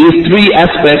about these 3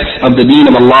 aspects of the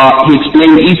deen of Allah, he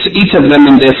explained each of them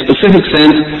in their specific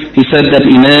sense. He said that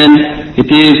Iman, it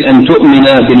is أن تؤمن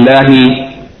بالله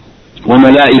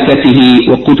وملائكته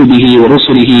وكتبه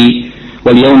ورسله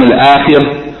واليوم الآخر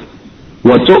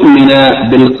وتؤمن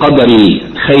بالقدر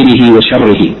خيره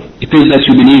وشره. It is that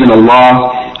you believe in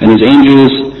Allah and His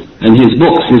angels and His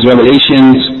books, His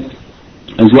revelations,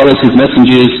 as well as His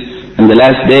messengers, and the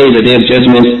last day, the day of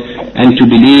judgment, and to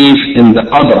believe in the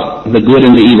qadr, the good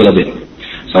and the evil of it.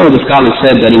 Some of the scholars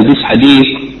said that in this hadith,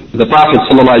 the Prophet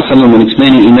ﷺ, when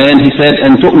explaining Iman, he said,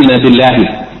 أن تؤمن بالله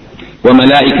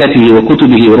وملائكته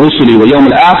وكتبه ورسله ويوم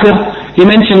الآخر. He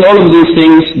mentioned all of these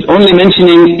things, only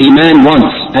mentioning Iman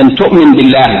once, and tu'min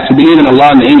billah, to believe in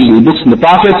Allah and the angels, the books and the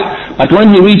prophets. But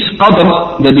when he reached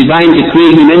Qadr, the divine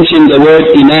decree, he mentioned the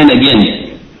word Iman again.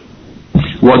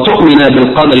 وَتُؤْمِنَ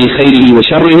بِالْقَدْرِ خَيْرِهِ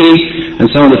وَشَرِّهِ. And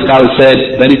some of the scholars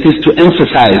said that it is to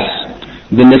emphasize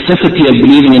the necessity of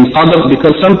believing in Qadr,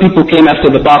 because some people came after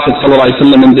the Prophet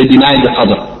ﷺ and they denied the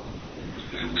Qadr.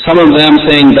 Some of them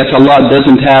saying that Allah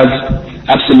doesn't have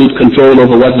absolute control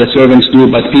over what the servants do,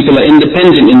 but people are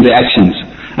independent in their actions.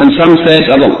 And some said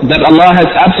that Allah has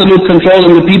absolute control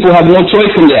and the people have no choice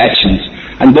in their actions.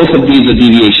 And both of these are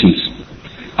deviations.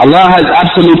 Allah has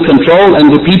absolute control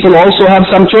and the people also have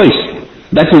some choice.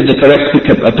 That is the correct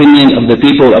opinion of the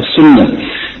people of Sunnah.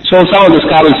 So some of the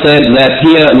scholars said that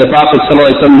here the Prophet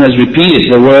ﷺ has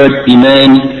repeated the word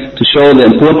Iman to show the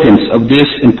importance of this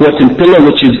important pillar,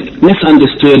 which is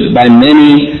misunderstood by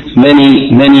many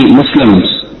Muslims,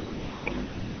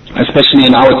 especially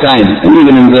in our time and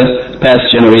even in the past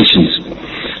generations.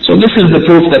 So this is the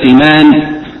proof that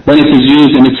Iman, when it is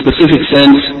used in its specific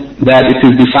sense, that it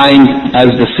is defined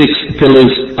as the 6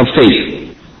 pillars of faith.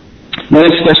 The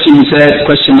next question, he said,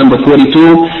 question number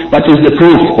 42, what is the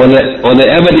proof or the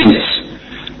evidence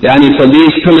for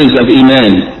these pillars of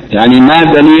Iman? ما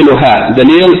دليلها?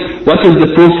 What is the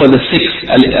proof for the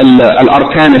 6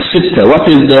 al-arkan al-sitta? What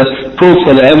is the proof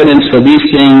for the evidence for these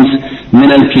things من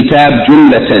الكتاب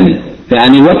جملة?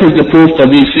 What is the proof for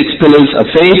these 6 pillars of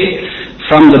faith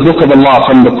from the book of Allah,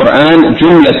 from the Quran,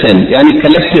 جملة,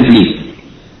 collectively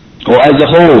or as a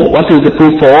whole? What is the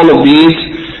proof for all of these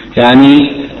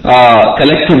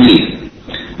collectively?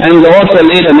 And the author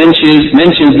later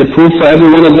mentions the proof for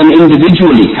every one of them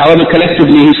individually. However,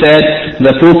 collectively he said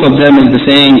the proof of them is the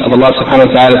saying of Allah subhanahu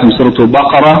wa ta'ala from Surah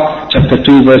Al-Baqarah, chapter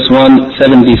 2, verse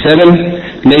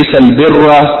 177, ليس البر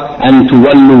أن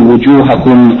تولوا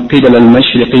وجوهكم قبل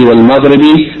المشرق والمغرب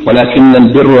ولكن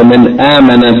البر من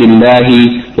آمن بالله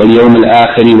واليوم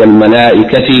الآخر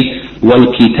والملائكة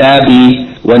والكتاب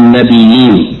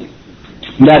والنبيين.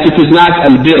 That it is not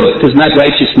al-birr, it is not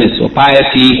righteousness or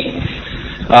piety,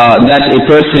 that a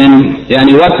person,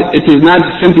 it is not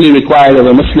simply required of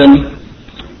a Muslim,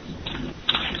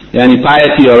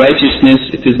 piety or righteousness,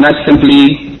 it is not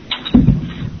simply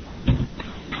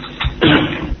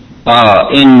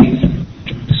in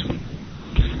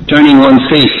turning one's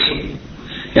face.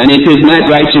 It is not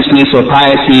righteousness or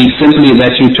piety simply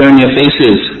that you turn your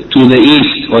faces to the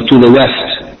east or to the west.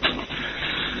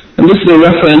 And this is a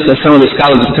reference, as some of the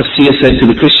scholars of Tafsir said, to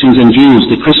the Christians and Jews.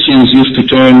 The Christians used to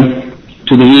turn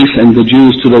to the east and the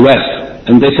Jews to the west.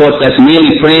 And they thought that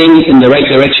merely praying in the right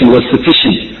direction was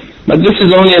sufficient. But this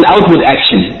is only an outward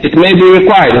action. It may be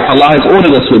required if Allah has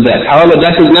ordered us with that. However,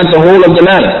 that is not the whole of the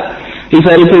matter. He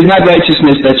said it is not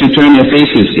righteousness that you turn your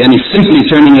faces, simply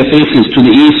turning your faces to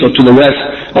the east or to the west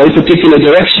or a particular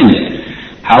direction.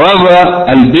 However,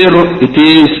 al-birr, it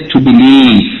is to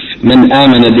believe. من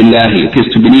آمن بالله, it is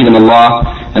to believe in Allah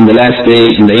and the last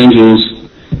day and the angels.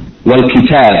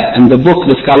 والكتاب, and the book,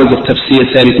 the scholars of Tafsir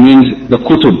said it means the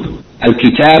kutub,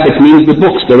 Al-Kitab, it means the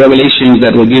books, the revelations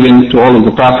that were given to all of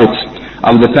the prophets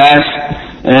of the past,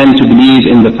 and to believe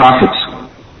in the prophets.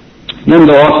 Then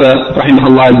the author,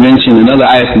 rahimahullah, has mentioned another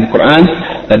ayat in the Quran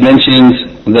that mentions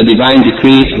the divine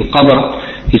decree,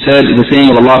 Al-Qadr. He said, the saying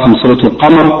of Allah from Surah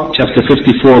Al-Qamar, chapter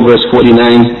 54, verse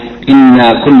 49,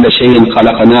 إِنَّا كُلَّ شَيْءٍ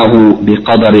خَلَقَنَاهُ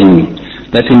بِقَدَرٍ.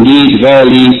 That indeed,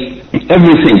 verily,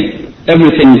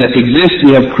 everything that exists,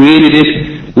 we have created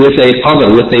it with a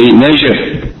qadr, with a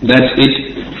measure, that it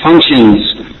functions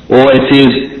or it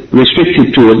is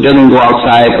restricted to. It doesn't go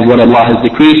outside of what Allah has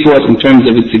decreed for it in terms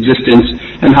of its existence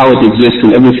and how it exists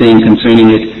and everything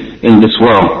concerning it in this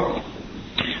world.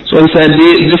 So he said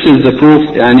this is the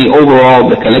proof, and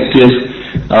overall the collective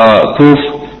proof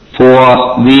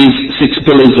for these 6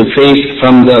 pillars of faith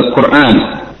from the Quran.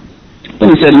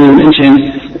 Then he said we will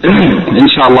mention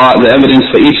inshallah the evidence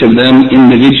for each of them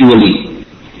individually.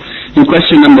 In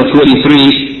question number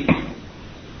 43,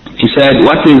 he said,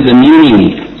 what is the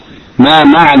meaning? ما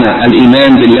معنى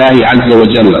الإيمان بالله عز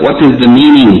وجل? What is the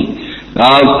meaning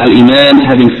of al-Iman,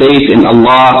 having faith in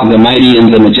Allah, the Mighty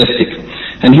and the Majestic?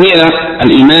 And here,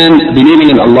 al-Iman,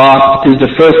 believing in Allah, is the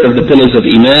first of the pillars of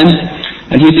Iman.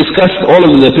 And he discussed all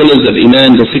of the pillars of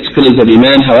Iman, the 6 pillars of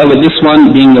Iman. However, this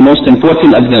one being the most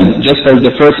important of them, just as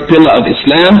the first pillar of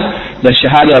Islam, the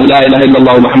Shahada of La ilaha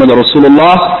illallah Muhammad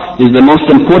Rasulullah, is the most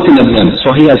important of them.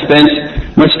 So he has spent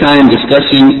much time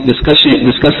discussing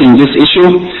this issue.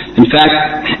 In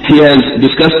fact, he has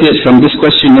discussed it from this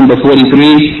question number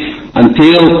 43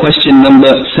 until question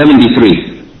number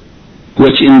 73,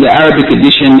 which in the Arabic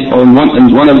edition, or in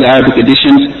one of the Arabic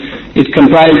editions, it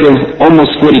comprised of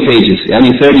almost 40 pages,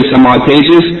 30 some odd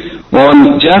pages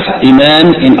on just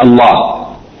Iman in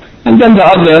Allah. And then the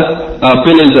other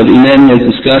pillars of Iman he has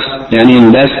discussed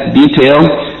in less detail.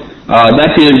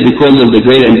 That is because of the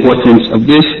great importance of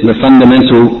this, the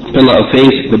fundamental pillar of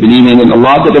faith, the believing in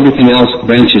Allah, that everything else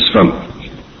branches from.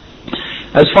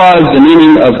 As far as the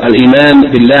meaning of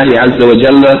al-Iman billahi azza wa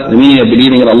jalla, the meaning of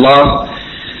believing in Allah,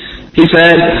 he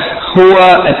said, هو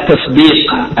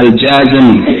التصديق الجازم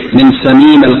من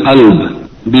صميم القلب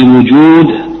بوجود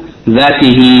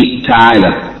ذاته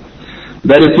تعالى.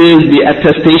 That it is the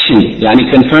attestation,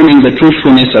 confirming the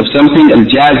truthfulness of something,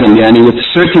 al-jazm, with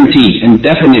certainty and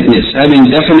definiteness, having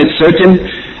definite certain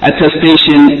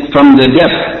attestation from the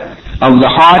depth of the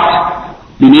heart,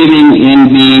 believing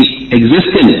in the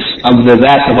existence of the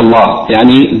That of Allah,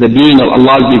 the being of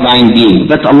Allah's divine being,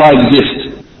 that Allah exists,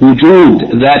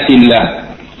 wujud Dhatillah.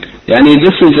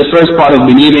 This is the first part of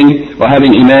believing or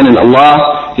having Iman in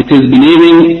Allah. It is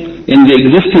believing in the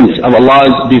existence of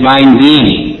Allah's divine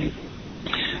being.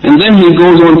 And then he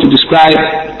goes on to describe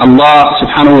Allah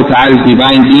subhanahu wa ta'ala's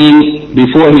divine being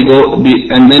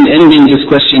and then ending this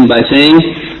question by saying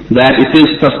that it is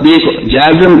tasdeeq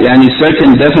jazm,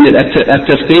 certain definite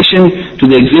attestation to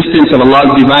the existence of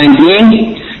Allah's divine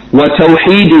being, wa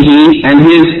tawheedihi, and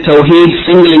his tawheed,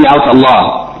 singling out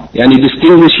Allah,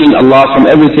 distinguishing Allah from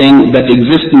everything that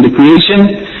exists in the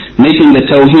creation, making the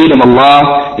tawheed of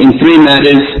Allah in 3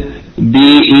 matters: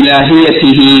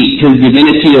 bi-ilahiyatihi, his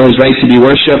divinity or his right to be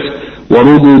worshipped, wa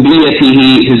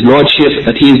rububiyatihi, his lordship,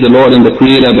 that he is the Lord and the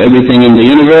creator of everything in the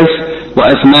universe, wa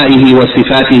asma'ihi wa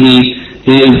sifatihi,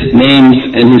 his names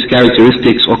and his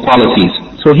characteristics or qualities.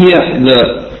 So here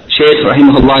the Shaykh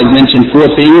rahimahullah has mentioned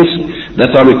 4 things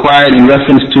that are required in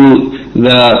reference to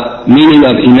the meaning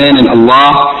of Iman in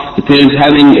Allah. It is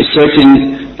having a certain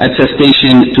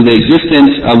attestation to the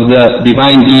existence of the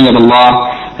divine being of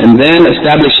Allah, and then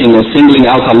establishing or singling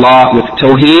out Allah with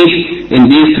tawheed in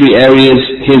these 3 areas: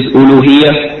 his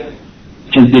uluhiyyah,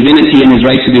 his divinity and his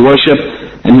right to be worshipped,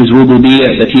 and his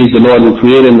rububiyyah, that he is the Lord and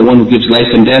creator and the one who gives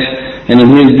life and death, and in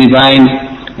his divine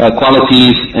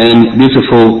qualities and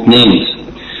beautiful names.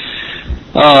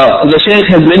 The Shaykh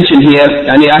has mentioned here,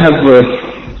 and I have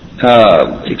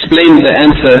explained the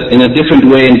answer in a different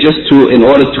way, and in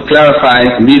order to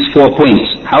clarify these 4 points.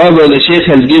 However, the Shaykh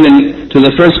has given to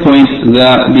the first point,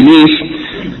 the belief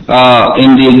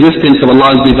in the existence of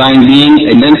Allah's divine being,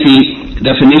 a lengthy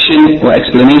definition or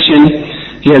explanation.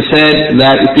 He has said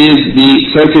that it is the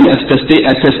certain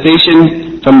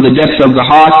attestation from the depths of the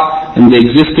heart and the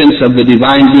existence of the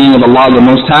divine being of Allah the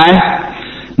Most High,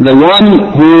 the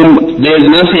one whom there is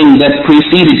nothing that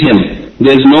preceded him.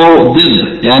 There is no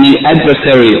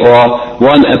adversary or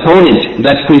one opponent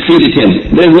that preceded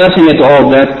him. There is nothing at all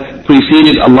that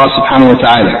preceded Allah subhanahu wa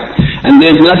ta'ala. And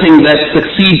there is nothing that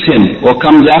succeeds him or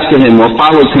comes after him or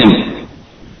follows him.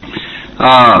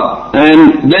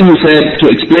 And then he said, to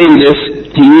explain this,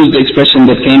 he used the expression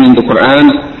that came in the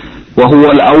Quran,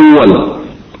 وَهُوَ الْأَوَّلُ.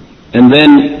 And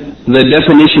then the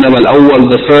definition of al-awwal,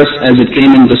 the first, as it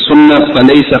came in the Sunnah,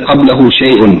 فَلَيْسَ قَبْلَهُ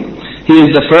شَيْءٌ. He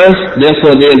is the first,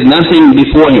 therefore there is nothing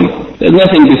before him. There is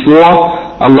nothing before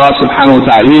Allah subhanahu wa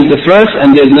ta'ala. He is the first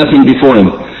and there is nothing before him.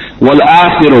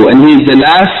 وَالْآخِرُ, and he is the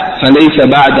last, فَلَيْسَ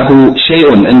بَعْدَهُ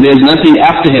شَيْءٌ, and there is nothing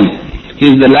after him. He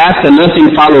is the last and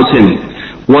nothing follows him.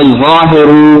 وَالظَّاهِرُ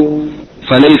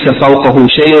فَلَيْسَ فَوْقَهُ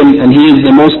شَيْءٌ, and he is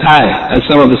the most high. As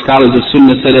some of the scholars of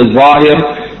Sunnah said, al-Zahir,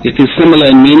 it is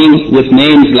similar in meaning with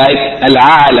names like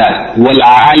Al-A'la,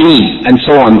 Wal-A'ali, and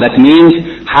so on. That means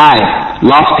high,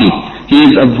 lofty. He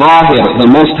is Al-Zahir, the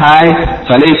most high,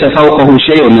 فَلَيْسَ فَوْقَهُ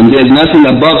شَيْءٌ, and there is nothing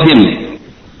above him.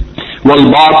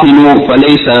 وَالْبَاطِنُ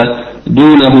فَلَيْسَ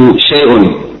دُونَهُ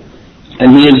شَيْءٌ,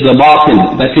 and he is the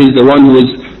batin, that is the one who is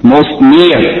most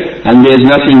near, and there is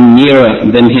nothing nearer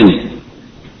than him.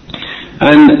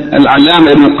 And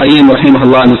Al-Allama Ibn Qayyim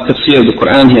rahimahullah in his tafsir of the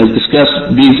Quran, he has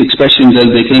discussed these expressions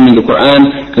as they came in the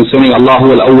Quran concerning Allah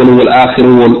wal-awwal wal-akhir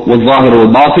wal-zahir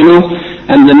wal-batin,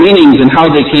 and the meanings and how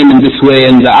they came in this way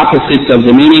and the opposites of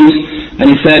the meanings. And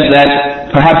he said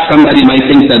that perhaps somebody might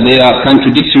think that they are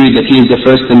contradictory, that he is the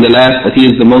first and the last, that he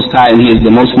is the most high and he is the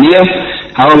most near.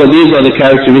 However, these are the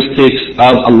characteristics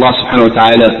of Allah subhanahu wa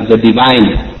ta'ala, the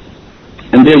divine.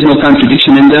 And there is no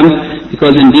contradiction in them,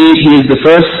 because indeed he is the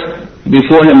first,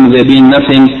 before him there being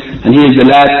nothing, and he is the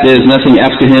last, there is nothing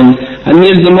after him, and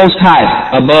he is the most high,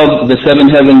 above the seven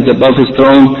heavens, above his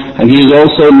throne, and he is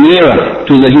also nearer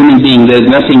to the human being. There is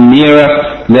nothing nearer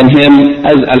than him,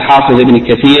 as Al-Hafiz Ibn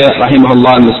Kathir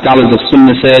rahimahullah and the scholars of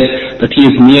Sunnah said, that he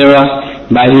is nearer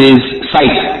by his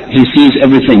sight, he sees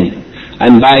everything,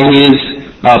 and by his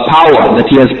power, that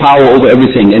he has power over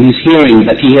everything, and his hearing,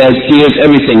 that he hears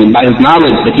everything, and by his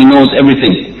knowledge, that he knows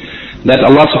everything. That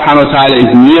Allah subhanahu wa ta'ala is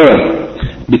nearer,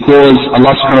 because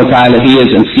Allah subhanahu wa ta'ala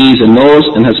hears and sees and knows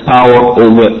and has power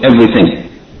over everything.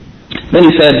 Then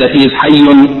he said that he is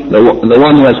Hayyun, the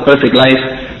one who has perfect life,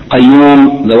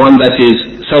 Qayyum, the one that is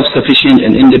self-sufficient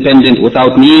and independent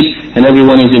without need, and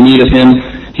everyone is in need of him.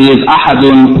 He is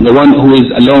Ahadun, the one who is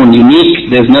alone, unique,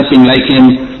 there is nothing like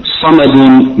him.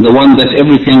 Samadun, the one that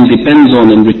everything depends on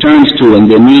and returns to and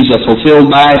their needs are fulfilled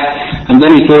by. And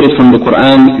then he quoted from the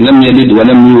Quran, لَمْ يَلِدْ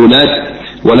وَلَمْ يُولَدْ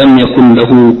وَلَمْ يَكُنْ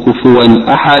لَهُ كُفُوًا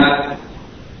أَحَدٌ,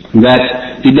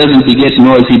 that he doesn't beget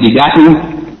nor is he begotten,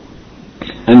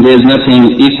 and there is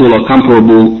nothing equal or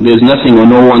comparable, there is nothing or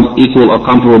no one equal or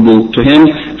comparable to him,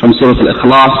 from Surah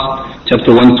Al-Ikhlas,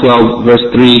 chapter 112, verse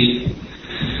 3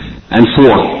 and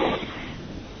 4.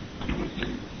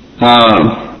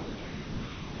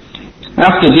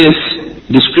 After this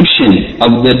description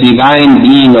of the divine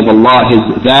being of Allah, His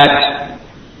That,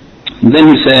 then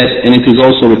he said, and it is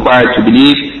also required to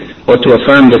believe or to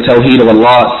affirm the Tawheed of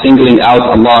Allah, singling out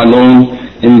Allah alone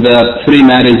in the three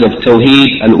matters of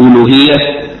Tawheed, Al-Uluhiyyah,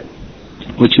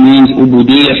 which means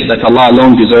Ubudiyyah, that Allah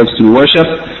alone deserves to be worshipped.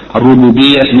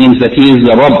 Al-Rububiyyah means that He is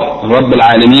the Rabb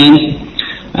al-Alameen.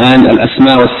 And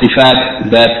Al-Asma wa-Sifat,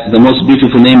 that the most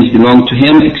beautiful names belong to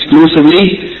Him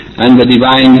exclusively, and the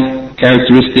divine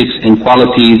characteristics and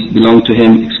qualities belong to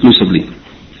Him exclusively.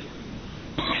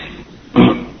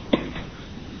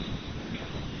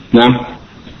 Now,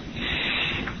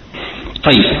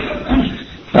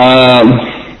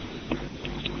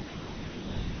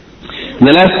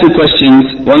 the last two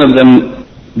questions, one of them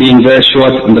being very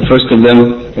short, and the first of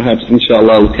them, perhaps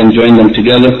inshallah we can join them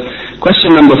together.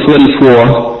 Question number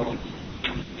 44,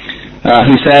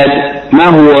 he said, ما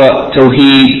هو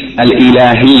توحيد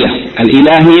الإلهية?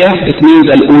 Al-Ilahiyah, it means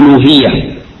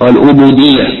Al-Uluhiyyah or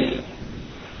Al-Ubudiyyah.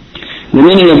 The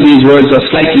meaning of these words are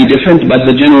slightly different, but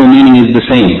the general meaning is the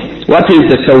same. What is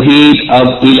the Tawheed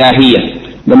of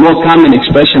Ilahiyah? The more common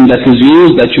expression that is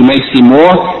used, that you might see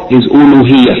more, is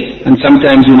Uluhiyyah. And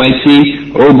sometimes you might see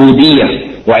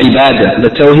Ubudiyyah or Ibadah.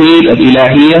 The Tawheed of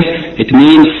Ilahiyah, it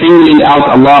means singling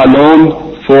out Allah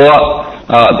alone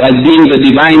as being the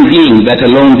divine being that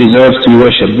alone deserves to be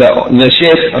worshipped. The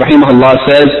Shaykh rahimahullah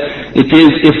says, it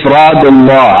is إفراد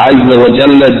الله عز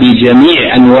وجل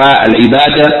بجميع أنواع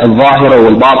العبادة الظاهرة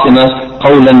والباطنة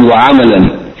قولا وعملا.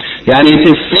 يعني it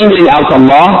is singling out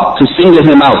Allah, to single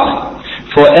Him out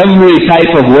for every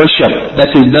type of worship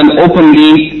that is done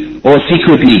openly or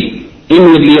secretly,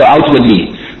 inwardly or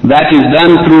outwardly, that is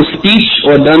done through speech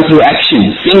or done through action,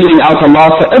 singling out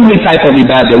Allah for every type of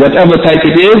ibadah, whatever type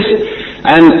it is.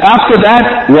 And after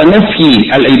that, وَنَفْيِ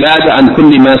الْعِبَادَةِ عَنْ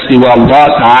كُلِّ مَا سِوَى اللَّهِ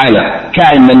تَعَالَى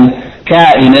كَائِنًا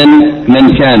مَنْ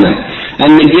كَانَ,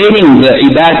 and negating the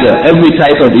ibadah, every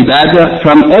type of ibadah,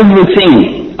 from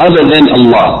everything other than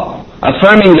Allah.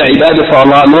 Affirming the ibadah for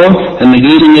Allah alone, and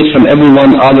negating it from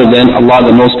everyone other than Allah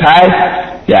the Most High,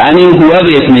 يعني whoever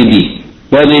it may be.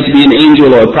 whether it be an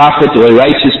angel or a prophet or a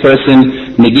righteous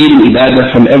person, negating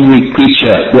ibadah from every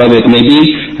creature, whoever it may be.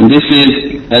 And this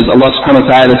is, as Allah subhanahu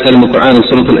wa ta'ala said in the Quran in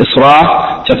Surah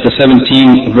Al-Isra, chapter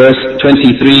 17, verse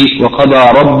 23, وَقَضَى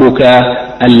رَبُّكَ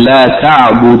أَلَّا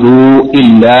تَعْبُدُوا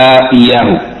إِلَّا إِيَّهُ.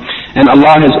 And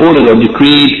Allah has ordered or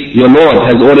decreed, your Lord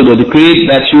has ordered or decreed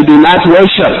that you do not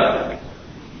worship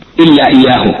إِلَّا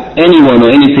إِيَّهُ, anyone or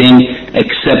anything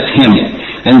except Him.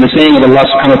 And the saying of Allah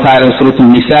subhanahu wa ta'ala in Surah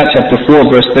Al-Nisa, chapter 4,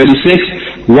 verse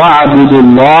 36, وَعَبُدُوا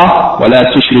اللَّهِ وَلَا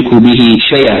تُشْرِكُوا بِهِ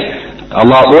شَيْئًا.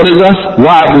 Allah orders us,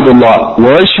 وَعَبُدُوا اللَّهِ,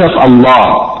 worship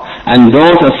Allah, and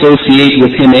don't associate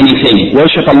with Him anything.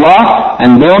 Worship Allah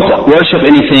and don't worship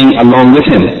anything along with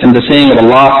Him. And the saying of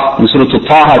Allah in Surah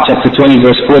Al-Taha, chapter 20,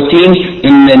 verse 14,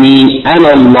 إِنَّنِي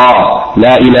أَنَا اللَّهُ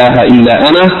لَا إِلَهَ إِلَّا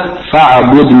أَنَا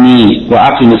فَاعْبُدْنِي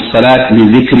وَأَقِمِ الصَّلَاةَ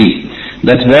لِذِكْرِي.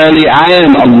 That verily I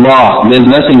am Allah, there is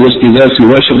nothing which deserves to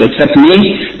be worshipped except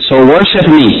me, so worship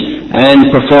me and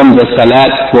perform the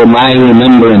salat for my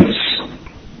remembrance.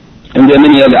 And there are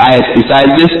many other ayats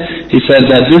besides this. He says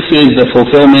that this is the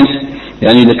fulfillment,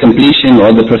 the completion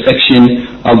or the perfection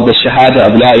of the shahada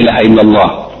of La ilaha illallah.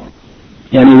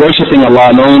 Worshipping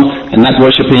Allah alone and not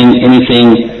worshipping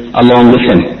anything along with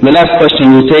Him. The last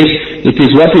question we'll take, it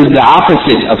is what is the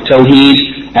opposite of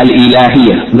Tawheed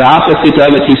al-Ilahiyya. The opposite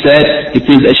of it, he said, it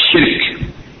is a shirk.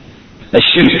 A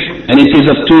shirk. And it is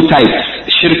of two types.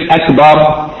 Shirk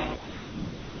akbar,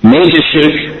 major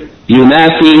shirk,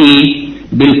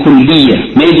 yunafihi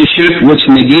bil-kulliyya. Major shirk which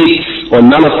negates or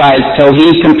nullifies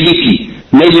Tawheed completely.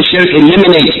 Major shirk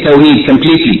eliminates Tawheed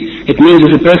completely. It means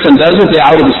if a person does it, they're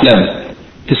out of Islam.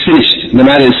 It is finished. The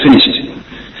matter is finished.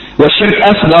 وَالشِّرْكْ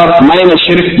أَصْغَرْ minor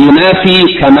shirk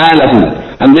yunafi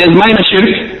kamalahu. And there's minor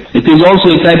shirk. It is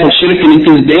also a type of shirk and it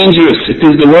is dangerous. It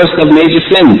is the worst of major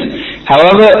sins.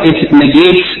 However, it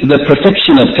negates the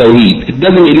perfection of Tawheed. It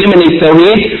doesn't eliminate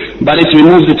Tawheed, but it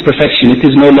removes its perfection. It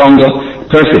is no longer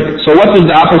perfect. So what is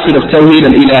the opposite of Tawheed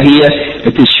and Ilahiyya?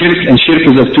 It is shirk, and shirk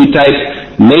is of two types,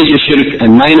 major shirk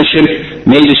and minor shirk.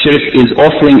 Major shirk is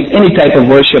offering any type of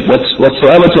worship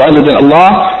whatsoever to other than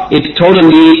Allah. It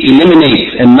totally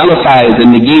eliminates and nullifies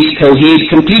and negates Tawheed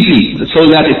completely,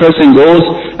 so that a person goes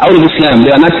out of Islam.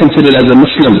 They are not considered as a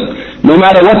Muslim, no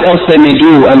matter what else they may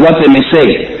do and what they may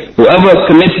say. Whoever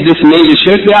commits this major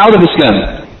shirk, they are out of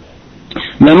Islam.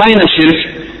 The minor shirk,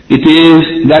 it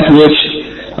is that which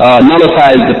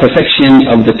nullifies the perfection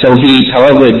of the Tawheed.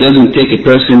 However, it doesn't take a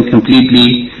person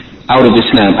completely out of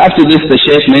Islam. After this, the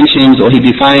Shaykh mentions, or he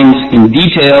defines in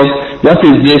detail, what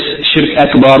is this shirk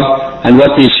akbar and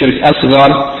what is shirk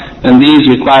asghar, and these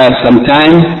require some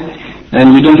time,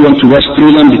 and we don't want to rush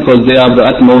through them because they are of the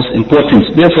utmost importance.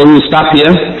 Therefore, we will stop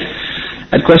here.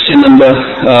 At question number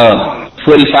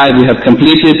 45 we have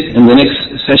completed. In the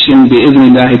next session,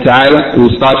 bi-idhnillahi ta'ala, we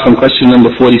will start from question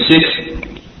number 46.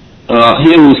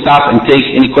 Here we will stop and take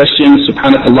any questions.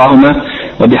 Subhanak Allahumma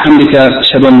wa bihamdika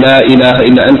ashhadu an la ilaha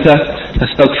illa anta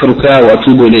astaghfiruka wa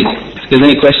atubu ilayk. If there's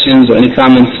any questions or any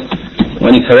comments or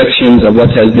any corrections of what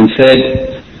has been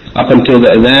said up until the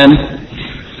adhan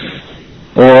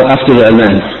or after the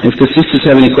adhan. If the sisters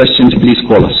have any questions, please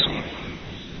call us.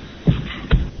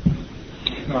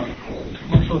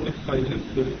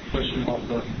 The question of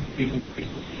the speaking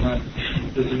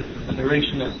there's a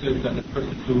narration that says that the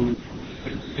person who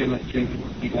still drinking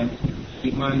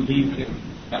the Iman leaves him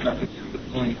at that particular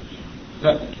point. Is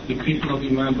that decreasing of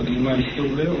Iman, but the Iman is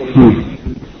still there? Or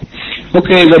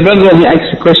Okay, the brother he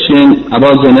asked a question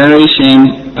about the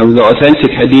narration of the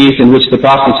authentic hadith in which the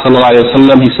Prophet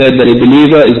ﷺ, he said that a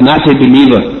believer is not a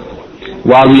believer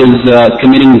while he is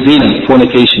committing zina,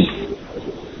 fornication.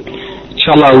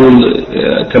 Inshallah,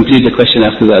 we'll complete the question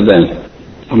after that then.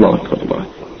 Allahu Akbar.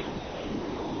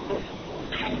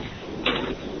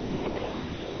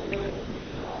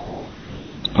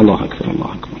 Allah. Allahu Akbar.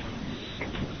 Allahu Akbar.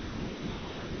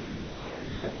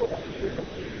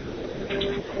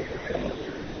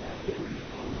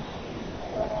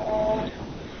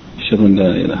 Ashhadu an la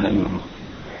ilaha illallah.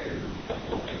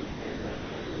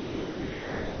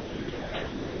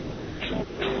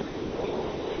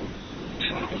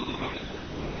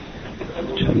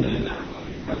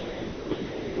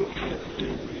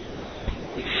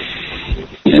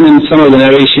 And in some of the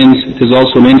narrations, it is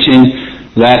also mentioned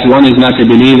that one is not a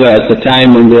believer at the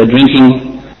time when they are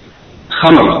drinking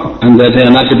khamr, and that they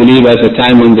are not a believer at the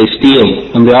time when they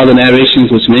steal. And the other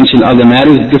narrations which mention other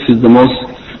matters, this is the most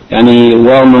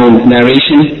well-known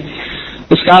narration.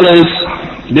 The scholars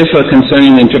differ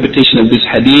concerning the interpretation of this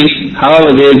hadith.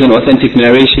 However, there is an authentic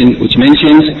narration which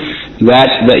mentions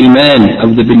that the iman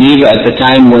of the believer at the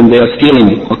time when they are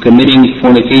stealing or committing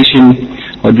fornication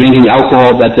or drinking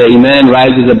alcohol, that their iman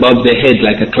rises above their head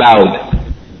like a cloud.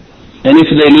 And if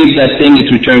they leave that thing, it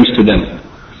returns to them.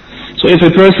 So if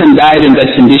a person died in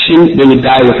that condition, they would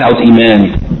die without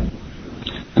iman.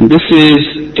 And this is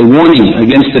a warning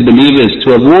against the believers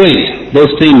to avoid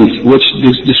those things which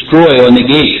destroy or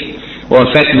negate or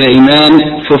affect their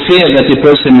iman, for fear that a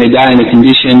person may die in a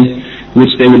condition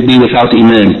which they would be without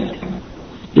iman.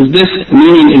 Is the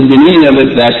meaning of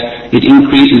it that it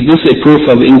increases? Is this a proof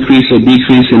of increase or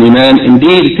decrease in iman?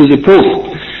 Indeed, it is a proof.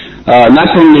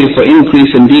 Not only for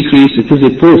increase and decrease, it is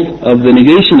a proof of the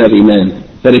negation of iman.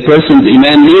 That a person's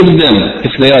iman leaves them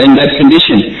if they are in that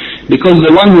condition. Because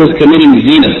the one who is committing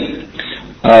zina,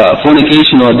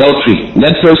 fornication or adultery,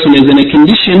 that person is in a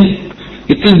condition,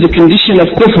 it is the condition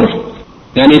of kufr.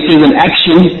 And it is an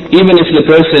action, even if the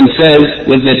person says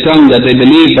with their tongue that they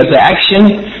believe, but the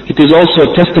action, it is also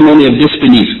a testimony of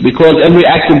disbelief. Because every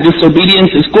act of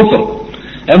disobedience is kufr.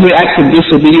 Every act of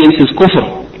disobedience is kufr.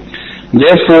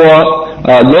 Therefore,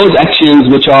 those actions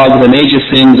which are the major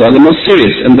sins are the most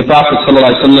serious. And the Prophet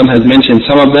ﷺ has mentioned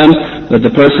some of them, that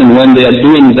the person, when they are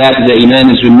doing that, their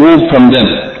iman is removed from them.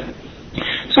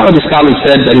 Some of the scholars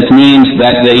said that it means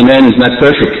that their iman is not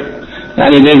perfect.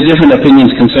 There's different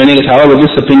opinions concerning it. However,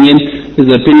 this opinion is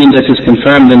the opinion that is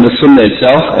confirmed in the Sunnah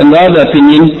itself. And the other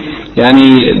opinion,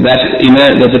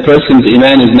 that the person's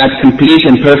iman is not complete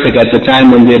and perfect at the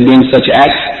time when they are doing such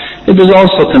acts, it is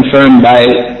also confirmed by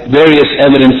various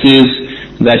evidences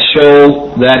that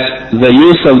show that the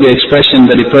use of the expression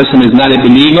that a person is not a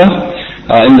believer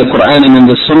in the Quran and in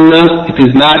the Sunnah, it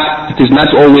is not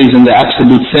always in the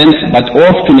absolute sense, but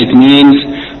often it means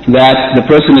that the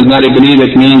person is not a believer.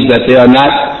 It means that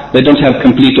they don't have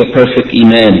complete or perfect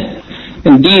iman.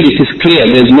 Indeed, it is clear,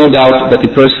 there is no doubt that a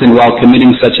person, while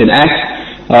committing such an act,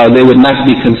 they would not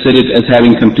be considered as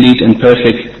having complete and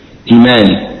perfect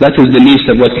iman. That is the least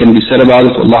of what can be said about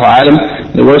it. Allahu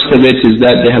A'lam. The worst of it is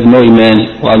that they have no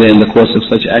iman while they're in the course of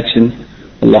such action.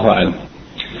 Allahu A'lam.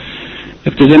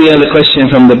 If there's any other question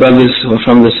from the brothers or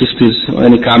from the sisters or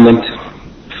any comment,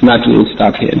 if not, we will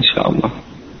stop here, inshallah.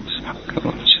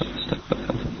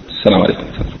 Assalamu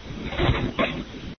alaikum.